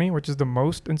 2020, which is the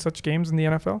most in such games in the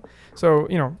NFL. So,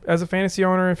 as a fantasy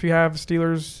owner, if you have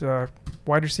Steelers,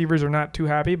 wide receivers are not too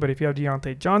happy, but if you have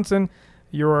Deontay Johnson,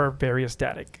 you're very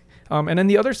ecstatic. And then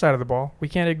the other side of the ball, we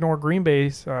can't ignore Green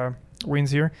Bay's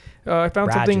wins here. I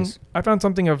found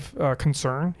something of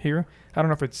concern here. I don't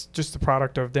know if it's just the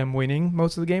product of them winning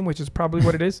most of the game, which is probably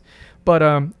what it is. But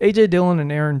A.J. Dillon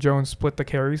and Aaron Jones split the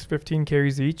carries, 15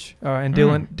 carries each. And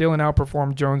Dillon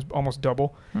outperformed Jones almost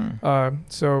double.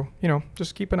 So,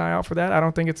 just keep an eye out for that. I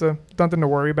don't think it's nothing to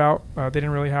worry about. They didn't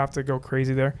really have to go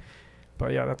crazy there.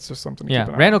 But, yeah, that's just something to keep an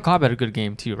eye on. Randall Cobb had a good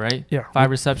game too, right? Yeah. 5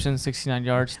 receptions, 69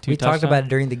 yards, 2 touchdowns. We talked about it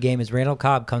during the game. Is Randall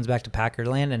Cobb comes back to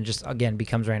Packerland and just, again,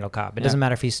 becomes Randall Cobb. It doesn't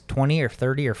matter if he's 20 or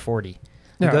 30 or 40.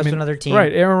 He goes to another team.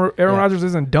 Right. Aaron Rodgers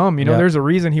isn't dumb. There's a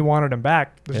reason he wanted him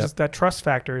back. There's just that trust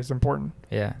factor is important.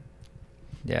 Yeah.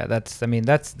 Yeah, that's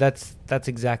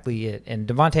exactly it. And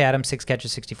Devontae Adams, 6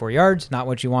 catches, 64 yards. Not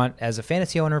what you want as a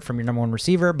fantasy owner from your number one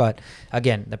receiver. But,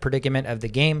 again, the predicament of the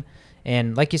game.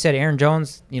 And like you said, Aaron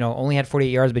Jones, only had 48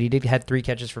 yards, but he had 3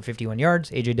 catches for 51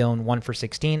 yards. A.J. Dillon, 1 for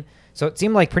 16. So it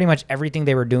seemed like pretty much everything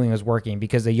they were doing was working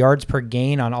because the yards per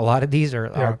gain on a lot of these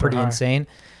are pretty insane.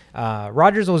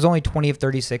 Rodgers was only 20 of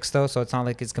 36, though, so it's not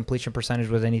like his completion percentage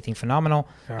was anything phenomenal.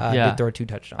 Did throw 2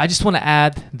 touchdowns. I just want to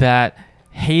add that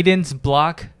Hayden's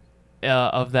block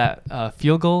of that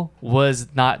field goal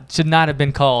should not have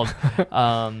been called.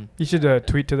 You should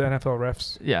tweet to the NFL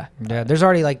refs. Yeah. There's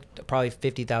already probably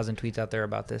 50,000 tweets out there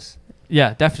about this.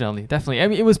 Yeah, definitely. I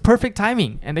mean, it was perfect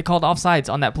timing, and they called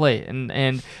offsides on that play.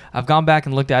 And I've gone back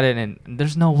and looked at it, and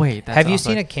there's no way. Have you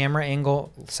seen a camera angle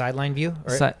sideline view?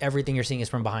 Or everything you're seeing is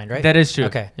from behind, right? That is true.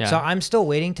 Okay. Yeah. So I'm still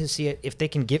waiting to see if they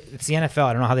can give. It's the NFL.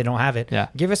 I don't know how they don't have it. Yeah.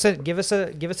 Give us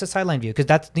a sideline view because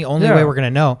that's the only way we're gonna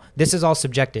know. This is all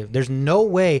subjective. There's no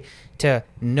way to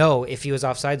know if he was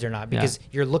offsides or not because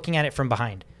you're looking at it from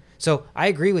behind. So I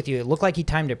agree with you. It looked like he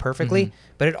timed it perfectly,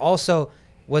 but it also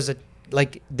was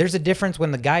there's a difference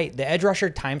when the edge rusher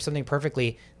times something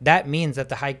perfectly. That means that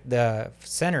the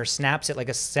center snaps it like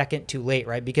a second too late,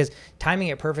 right? Because timing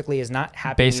it perfectly is not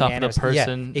happening based off of the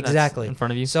person exactly in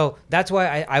front of you. So that's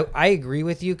why I agree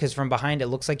with you because from behind it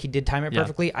looks like he did time it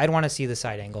perfectly. I'd want to see the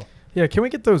side angle. Yeah, can we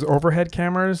get those overhead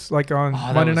cameras like on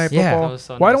Monday Night Football?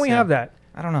 So why don't we have that?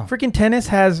 I don't know. Freaking tennis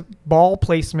has ball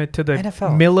placement to the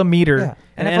NFL. Millimeter.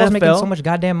 Yeah. NFL's making so much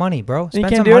goddamn money, bro.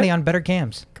 Spend some money on better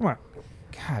cams. Come on.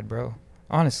 God, bro.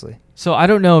 Honestly. So I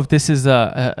don't know if this is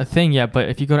a thing yet, but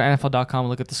if you go to NFL.com and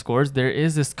look at the scores, there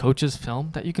is this coach's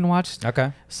film that you can watch.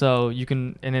 Okay. So you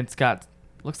can, and it's got,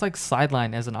 looks like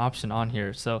sideline as an option on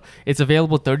here. So it's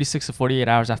available 36 to 48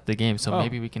 hours after the game. So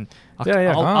maybe we can,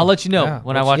 I'll let you know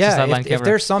when I watch the sideline camera. If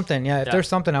there's something, there's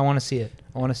something, I want to see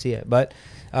it. But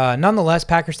nonetheless,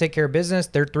 Packers take care of business.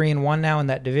 They're 3-1 now in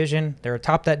that division. They're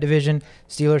atop that division.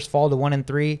 Steelers fall to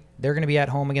 1-3. They're going to be at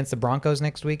home against the Broncos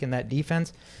next week in that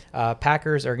defense.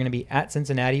 Packers are going to be at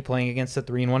Cincinnati playing against the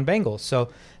 3-1 Bengals. So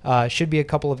should be a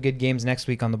couple of good games next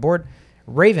week on the board.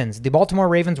 Ravens. The Baltimore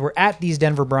Ravens were at these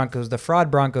Denver Broncos, the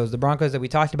fraud Broncos, the Broncos that we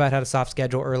talked about had a soft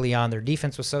schedule early on. Their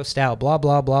defense was so stout, blah,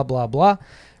 blah, blah, blah, blah.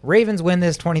 Ravens win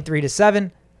this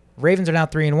 23-7. Ravens are now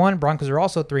 3-1. Broncos are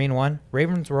also 3-1.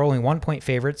 Ravens were only 1-point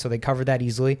favorites, so they covered that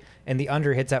easily. And the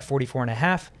under hits at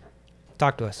 44.5.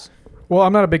 Talk to us. Well,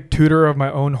 I'm not a big tutor of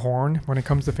my own horn when it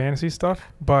comes to fantasy stuff,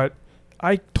 but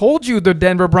I told you the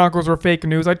Denver Broncos were fake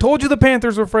news. I told you the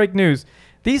Panthers were fake news.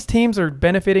 These teams are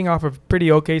benefiting off of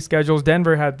pretty okay schedules.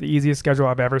 Denver had the easiest schedule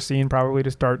I've ever seen, probably to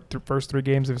start the first 3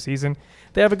 games of the season.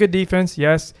 They have a good defense,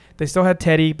 yes. They still had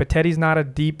Teddy, but Teddy's not a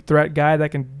deep threat guy that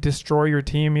can destroy your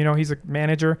team. He's a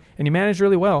manager, and he managed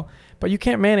really well. But you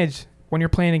can't manage when you're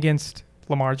playing against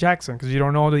Lamar Jackson because you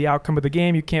don't know the outcome of the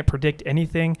game. You can't predict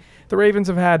anything. The Ravens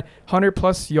have had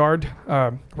 100-plus yard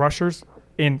rushers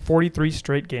in 43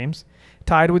 straight games,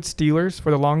 tied with Steelers for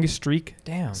the longest streak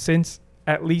since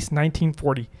at least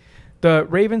 1940. The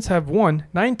Ravens have won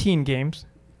 19 games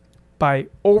by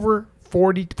over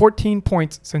 14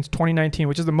 points since 2019,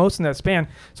 which is the most in that span.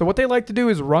 So what they like to do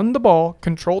is run the ball,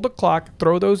 control the clock,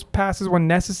 throw those passes when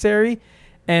necessary,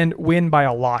 and win by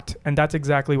a lot. And that's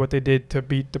exactly what they did to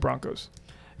beat the Broncos.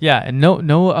 Yeah, and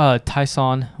no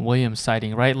Tyson Williams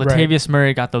sighting, right? Latavius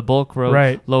Murray got the bulk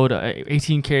load,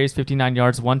 18 carries, 59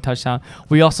 yards, 1 touchdown.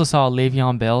 We also saw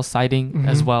Le'Veon Bell sighting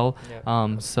as well.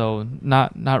 Yeah. So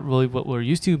not really what we're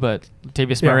used to, but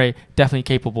Latavius Murray definitely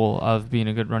capable of being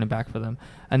a good running back for them.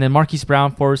 And then Marquise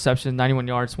Brown, 4 receptions, 91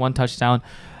 yards, 1 touchdown.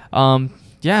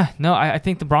 I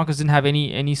think the Broncos didn't have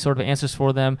any sort of answers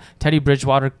for them. Teddy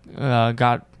Bridgewater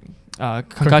got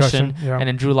concussion and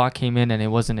then Drew Lock came in and it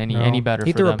wasn't any better.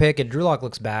 He threw a pick and Drew Lock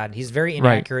looks bad. He's very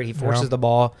inaccurate. He forces the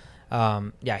ball.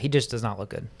 He just does not look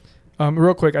good.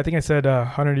 Real quick, I think I said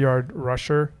 100-yard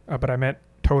rusher, but I meant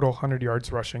total 100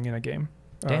 yards rushing in a game.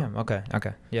 Damn. Okay.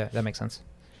 Yeah, that makes sense.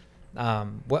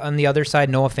 On the other side,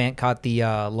 Noah Fant caught the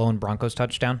lone Broncos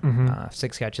touchdown.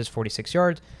 6 catches, 46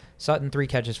 yards. Sutton, 3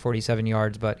 catches, 47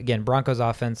 yards. But again, Broncos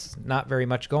offense, not very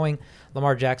much going.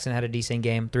 Lamar Jackson had a decent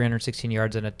game, 316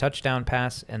 yards and a touchdown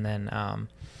pass. And then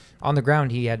on the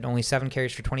ground, he had only 7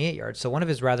 carries for 28 yards. So one of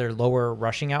his rather lower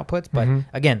rushing outputs. But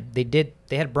again, they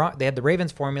had the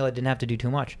Ravens formula, didn't have to do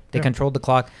too much. They controlled the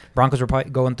clock. Broncos were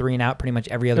probably going 3 and out pretty much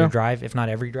every other drive, if not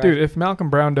every drive. Dude, if Malcolm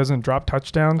Brown doesn't drop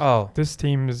touchdowns, this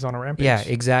team is on a rampage. Yeah,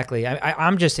 exactly.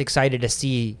 I'm just excited to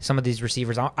see some of these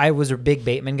receivers. I was a big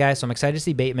Bateman guy, so I'm excited to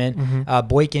see Bateman.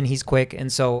 Boykin, he's quick.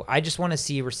 And so I just want to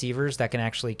see receivers that can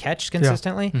actually catch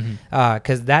consistently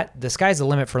because the sky's the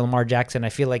limit for Lamar Jackson. I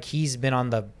feel like he's been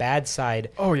on the bad side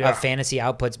of fantasy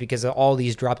outputs because of all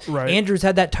these drops. Right. Andrews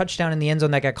had that touchdown in the end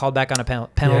zone that got called back on a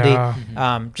penalty.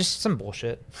 Yeah. Just some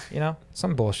bullshit,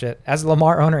 some bullshit. As a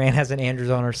Lamar owner and as an Andrews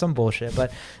owner, some bullshit.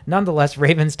 But nonetheless,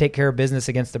 Ravens take care of business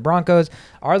against the Broncos.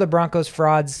 Are the Broncos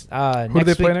frauds? Who do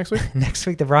they play next week? Next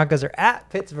week, the Broncos are at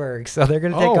Pittsburgh, so they're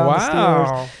going to take on the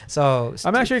Steelers. So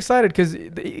I'm actually excited because,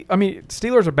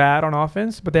 Steelers are bad on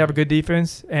offense, but they have a good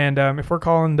defense. And if we're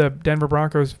calling the Denver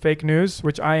Broncos fake news,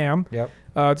 which I am,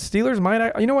 Steelers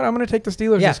might. You know what? I'm going to take the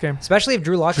Steelers this game, especially if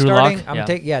Drew Lock's starting. I'm going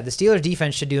to take. The Steelers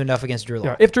defense should do enough against Drew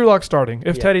Lock. Yeah, if Drew Lock's starting,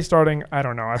 if Teddy's starting, I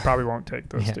don't know. I probably won't take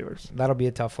the Steelers. That'll be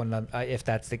a tough one if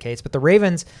that's the case. But the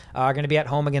Ravens are going to be at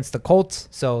home against the Colts,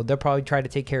 so they'll probably try to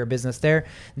take care of business there.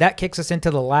 That kicks us into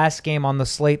the last game on the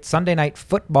slate, Sunday Night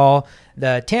Football.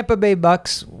 The Tampa Bay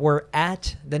Bucks were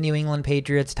at the New England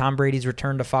Patriots. Tom Brady's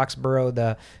return to Foxborough,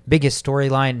 the biggest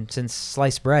storyline since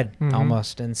sliced bread,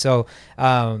 almost. And so,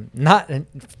 not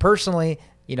personally,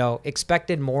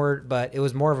 expected more, but it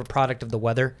was more of a product of the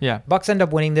weather. Yeah. Bucks end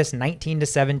up winning this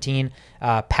 19-17.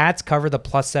 Pats cover the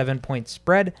plus 7-point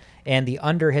spread, and the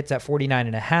under hits at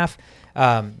 49.5.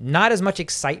 Not as much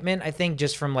excitement, I think,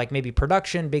 just from maybe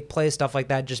production, big plays, stuff like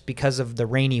that, just because of the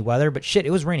rainy weather. But shit,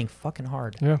 it was raining fucking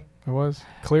hard. Yeah, it was.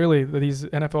 Clearly, these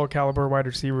NFL caliber wide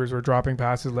receivers were dropping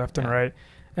passes left and right.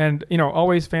 And,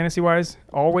 always fantasy-wise,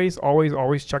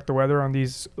 always check the weather on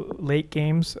these late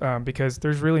games because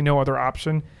there's really no other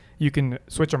option you can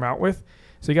switch them out with.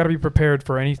 So you got to be prepared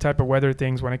for any type of weather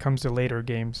things when it comes to later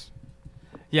games.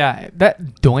 Yeah, that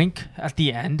doink at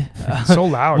the end so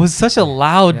loud. Was such a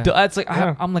loud. It's like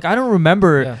I'm like I don't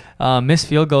remember missed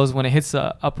field goals when it hits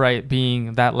upright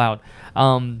being that loud.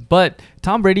 But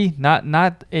Tom Brady,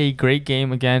 not a great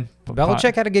game again.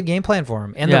 Belichick had a good game plan for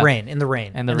him in the rain,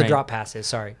 and the drop passes.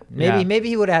 Sorry, maybe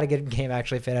he would have had a good game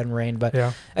actually if it hadn't rained.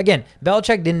 But again,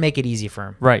 Belichick didn't make it easy for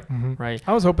him. Right, right.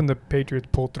 I was hoping the Patriots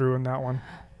pulled through in that one.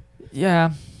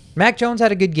 Yeah. Mac Jones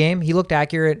had a good game. He looked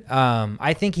accurate.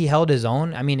 I think he held his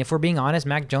own. I mean, if we're being honest,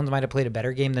 Mac Jones might have played a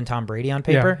better game than Tom Brady on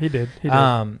paper. Yeah, he did.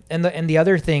 And the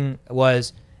other thing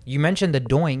was, you mentioned the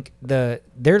doink. They're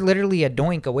literally a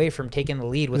doink away from taking the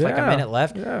lead with a minute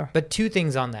left. Yeah. But 2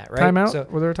 things on that, right? Timeout? So,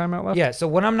 was there a timeout left? Yeah. So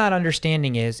what I'm not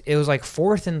understanding is it was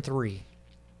 4th and 3.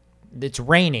 It's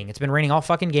raining. It's been raining all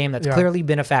fucking game. That's clearly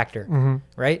been a factor,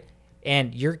 right?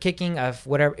 And you're kicking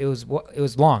whatever it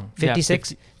was long,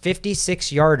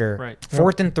 56 yarder, right.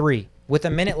 4th and 3 with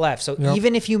a minute left. So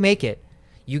even if you make it,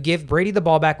 you give Brady the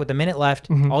ball back with a minute left.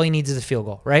 All he needs is a field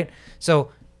goal, right?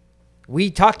 So we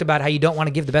talked about how you don't want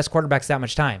to give the best quarterbacks that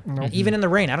much time. Even in the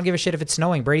rain, I don't give a shit if it's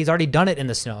snowing. Brady's already done it in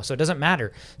the snow, so it doesn't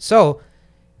matter. So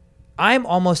I'm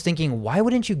almost thinking, why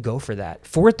wouldn't you go for that?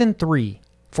 4th and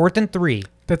 3.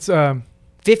 That's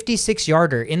 56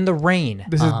 yarder in the rain.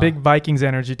 This is big Vikings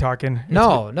energy talking.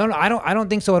 No, I don't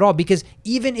think so at all, because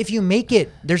even if you make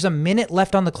it, there's a minute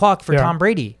left on the clock for Tom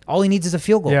Brady. All he needs is a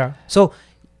field goal. Yeah. So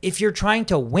if you're trying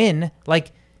to win,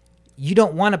 you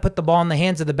don't want to put the ball in the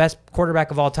hands of the best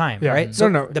quarterback of all time, right? So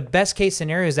the best case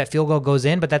scenario is that field goal goes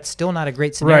in, but that's still not a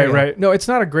great scenario. Right. No, it's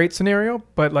not a great scenario,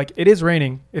 but it is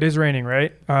raining. It is raining,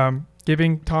 right?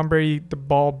 Giving Tom Brady the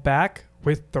ball back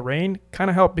with the rain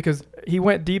kind of helped because he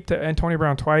went deep to Antonio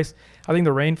Brown twice. I think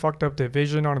the rain fucked up the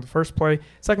vision on the first play.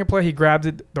 Second play, he grabbed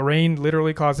it. The rain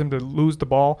literally caused him to lose the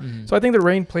ball. So I think the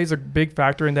rain plays a big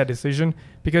factor in that decision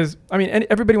because,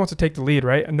 everybody wants to take the lead,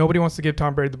 right? And nobody wants to give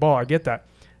Tom Brady the ball. I get that.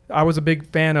 I was a big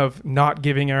fan of not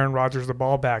giving Aaron Rodgers the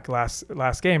ball back last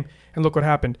game. And look what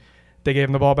happened. They gave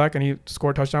him the ball back and he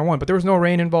scored touchdown 1. But there was no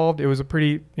rain involved. It was a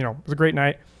pretty, it was a great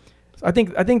night. I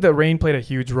think the rain played a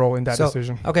huge role in that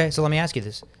decision. Okay, so let me ask you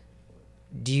this.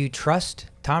 Do you trust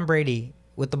Tom Brady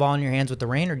with the ball in your hands with the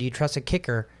rain, or do you trust a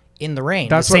kicker in the rain?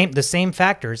 That's the same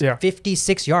factors.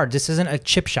 56 yards. This isn't a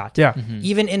chip shot. Yeah.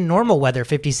 Even in normal weather,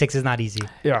 56 is not easy.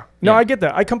 Yeah. No, I get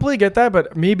that. I completely get that,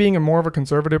 but me being more of a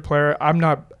conservative player, I'm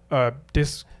not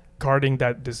guarding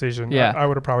that decision, Yeah. I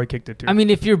would have probably kicked it too. I mean,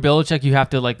 if you're Belichick, you have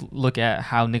to like look at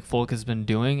how Nick Folk has been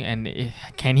doing, and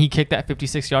can he kick that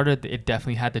 56-yarder? It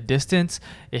definitely had the distance.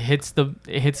 It hits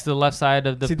the left side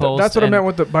of the post. That's what I meant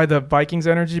with by the Vikings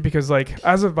energy, because like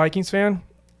as a Vikings fan,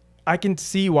 I can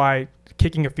see why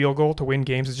kicking a field goal to win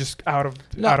games is just out of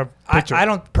picture. I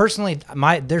don't personally.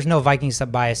 There's no Vikings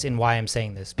bias in why I'm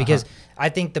saying this, because I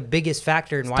think the biggest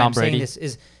factor in why I'm saying this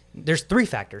is there's three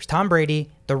factors: Tom Brady,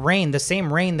 the rain, the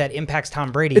same rain that impacts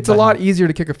Tom Brady. It's a lot easier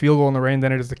to kick a field goal in the rain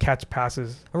than it is to catch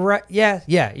passes. Right? Yeah,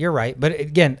 you're right. But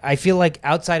again, I feel like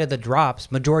outside of the drops,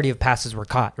 majority of passes were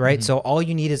caught. Right. Mm-hmm. So all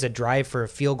you need is a drive for a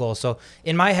field goal. So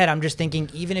in my head, I'm just thinking,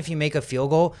 even if you make a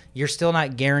field goal, you're still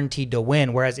not guaranteed to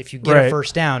win. Whereas if you get a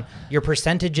first down, your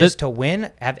percentages to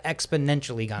win have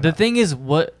exponentially gone up. The thing is,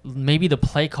 what maybe the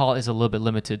play call is a little bit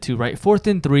limited too. Right. 4th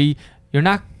and 3, you're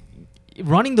not.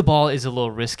 Running the ball is a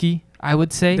little risky, I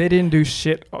would say. They didn't do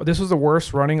shit. This was the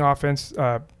worst running offense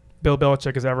Bill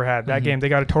Belichick has ever had. That game, they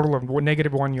got a total of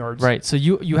 -1 yards. Right. So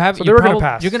you have so they were going to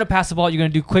pass. You're going to pass the ball. You're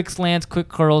going to do quick slants, quick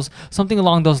curls, something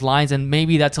along those lines, and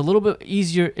maybe that's a little bit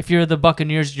easier. If you're the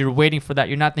Buccaneers, you're waiting for that.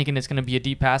 You're not thinking it's going to be a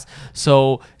deep pass.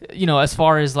 So as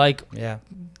far as like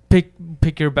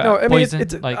pick your poison.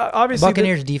 It's like obviously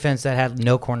Buccaneers defense that had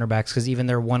no cornerbacks, because even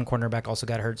their one cornerback also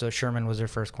got hurt. So Sherman was their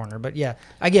first corner. But yeah,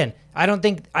 again, I don't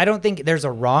think there's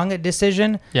a wrong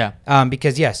decision. Yeah.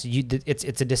 Because yes,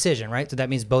 it's a decision, right? So that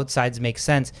means both sides make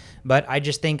sense. But I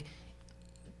just think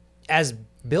as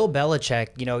Bill Belichick,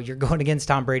 you're going against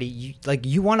Tom Brady.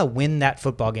 You want to win that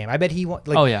football game. I bet he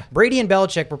Brady and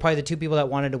Belichick were probably the two people that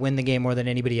wanted to win the game more than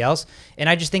anybody else. And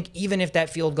I just think even if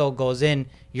that field goal goes in,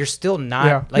 you're still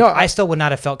not I still would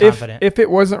not have felt confident. If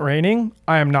it wasn't raining,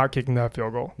 I am not kicking that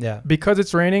field goal. Yeah. Because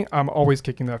it's raining, I'm always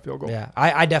kicking that field goal. Yeah.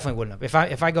 I definitely wouldn't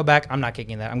have. If I go back, I'm not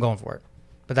kicking that. I'm going for it.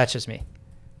 But that's just me.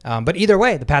 But either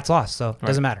way, the Pats lost, so it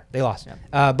doesn't matter. They lost.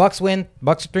 Yeah. Bucks win.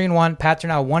 Bucks are 3-1. Pats are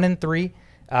now 1-3.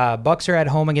 Bucks are at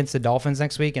home against the Dolphins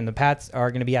next week, and the Pats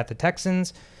are going to be at the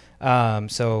Texans.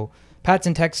 So Pats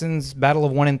and Texans, battle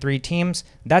of 1-3 teams.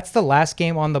 That's the last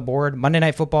game on the board. Monday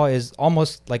Night Football is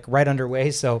almost like right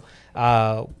underway, so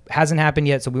hasn't happened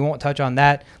yet, so we won't touch on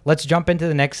that. Let's jump into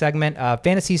the next segment,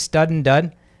 Fantasy Stud and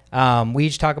Dud. We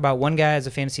each talk about one guy as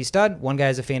a fantasy stud, one guy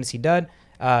as a fantasy dud.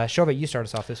 Shovat, you start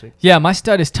us off this week. Yeah, my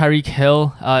stud is Tyreek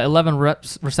Hill. 11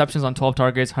 receptions on 12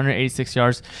 targets, 186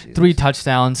 yards, 3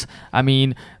 touchdowns. I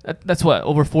mean, that's what,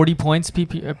 over 40 points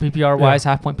PPR-wise,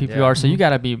 half-point PPR. Yeah. So you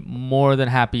got to be more than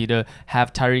happy to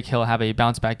have Tyreek Hill have a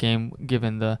bounce-back game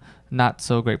given the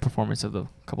not-so-great performance of the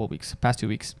past 2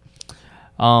 weeks.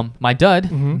 My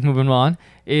dud, moving on,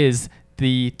 is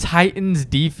the Titans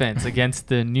defense against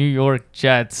the New York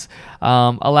Jets.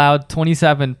 Allowed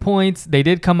 27 points. They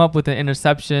did come up with an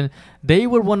interception. They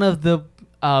were one of the,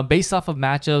 based off of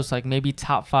matchups, like maybe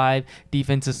top 5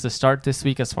 defenses to start this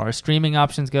week as far as streaming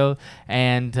options go.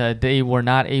 And they were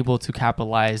not able to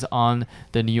capitalize on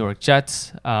the New York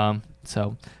Jets. Yeah,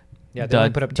 they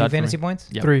only put up 2 fantasy points?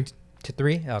 Yep. 3. To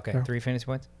 3? Okay, yeah. 3 fantasy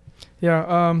points.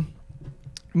 Yeah,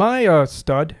 my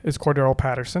stud is Cordero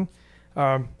Patterson.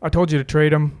 I told you to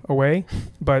trade him away,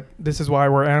 but this is why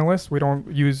we're analysts. We don't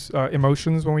use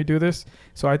emotions when we do this.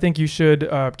 So I think you should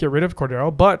get rid of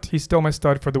Cordero, but he's still my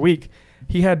stud for the week.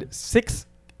 He had 6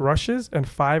 rushes and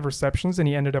 5 receptions, and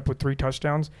he ended up with 3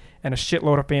 touchdowns and a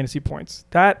shitload of fantasy points.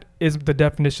 That is the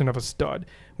definition of a stud.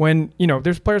 When,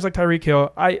 there's players like Tyreek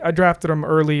Hill, I drafted him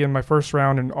early in my first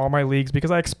round in all my leagues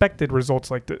because I expected results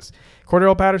like this.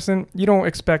 Cordero Patterson, you don't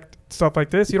expect stuff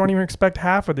like this. You don't even expect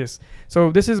half of this.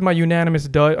 So this is my unanimous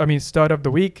stud of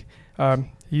the week.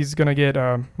 He's going to get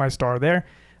my star there.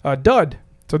 Dud.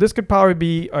 So this could probably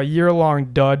be a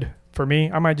year-long dud for me.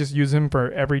 I might just use him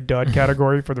for every dud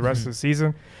category for the rest of the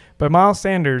season. But Miles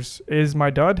Sanders is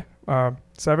my dud.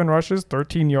 7 rushes,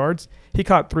 13 yards. He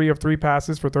caught 3 of 3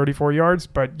 passes for 34 yards,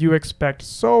 but you expect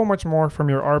so much more from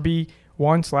your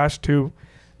RB1/2.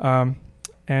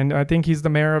 And I think he's the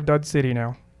mayor of Dud City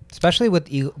now. Especially with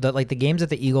the games that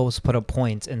the Eagles put up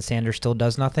points and Sanders still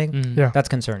does nothing. Yeah, that's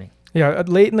concerning. Yeah,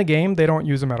 late in the game, they don't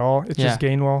use him at all. It's just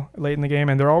Gainwell late in the game,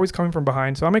 and they're always coming from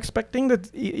behind. So I'm expecting the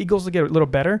Eagles to get a little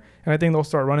better, and I think they'll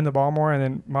start running the ball more, and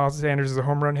then Miles Sanders is a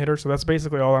home run hitter, so that's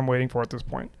basically all I'm waiting for at this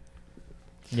point.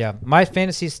 Yeah, my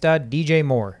fantasy stud, DJ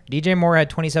Moore. DJ Moore had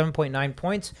 27.9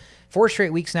 points, 4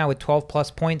 straight weeks now with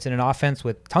 12-plus points in an offense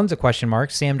with tons of question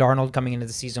marks. Sam Darnold coming into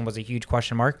the season was a huge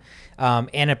question mark,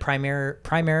 and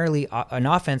primarily an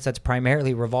offense that's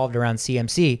primarily revolved around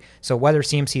CMC. So whether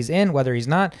CMC's in, whether he's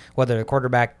not, whether the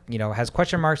quarterback has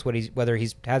question marks, whether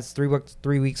he's has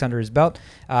 3 weeks under his belt,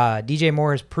 DJ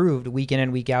Moore has proved week in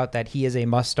and week out that he is a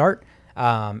must start.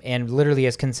 and literally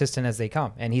as consistent as they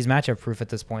come. And he's matchup proof at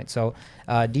this point. So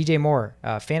DJ Moore,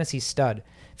 fantasy stud.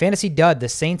 Fantasy dud, the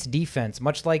Saints defense,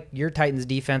 much like your Titans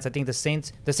defense. I think the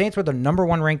Saints were the number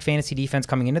 1 ranked fantasy defense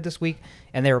coming into this week,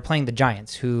 and they were playing the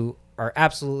Giants, who are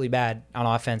absolutely bad on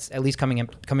offense, at least coming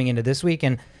into this week,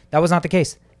 and that was not the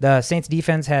case. The Saints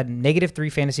defense had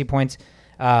 -3 fantasy points.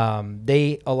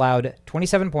 They allowed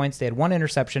 27 points. They had 1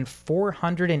 interception,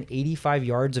 485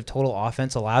 yards of total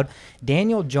offense allowed.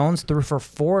 Daniel Jones threw for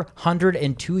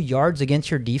 402 yards against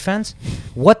your defense.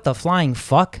 What the flying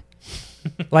fuck?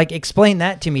 Like, explain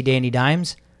that to me, Danny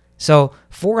Dimes. So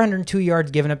 402 yards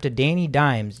given up to Danny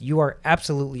Dimes. You are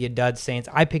absolutely a dud, Saints.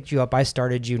 I picked you up. I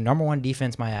started you. Number 1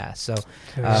 defense, my ass. So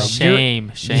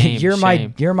shame. You're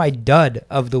my dud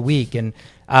of the week, and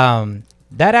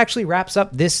that actually wraps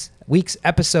up this week's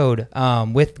episode.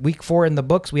 With week 4 in the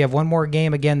books, we have one more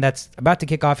game again that's about to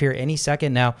kick off here any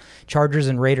second now. Chargers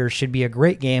and Raiders should be a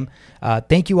great game.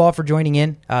 Thank you all for joining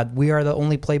in. We are the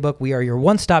only playbook. We are your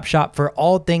one-stop shop for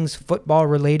all things football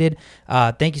related.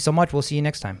 Thank you so much. We'll see you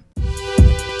next time.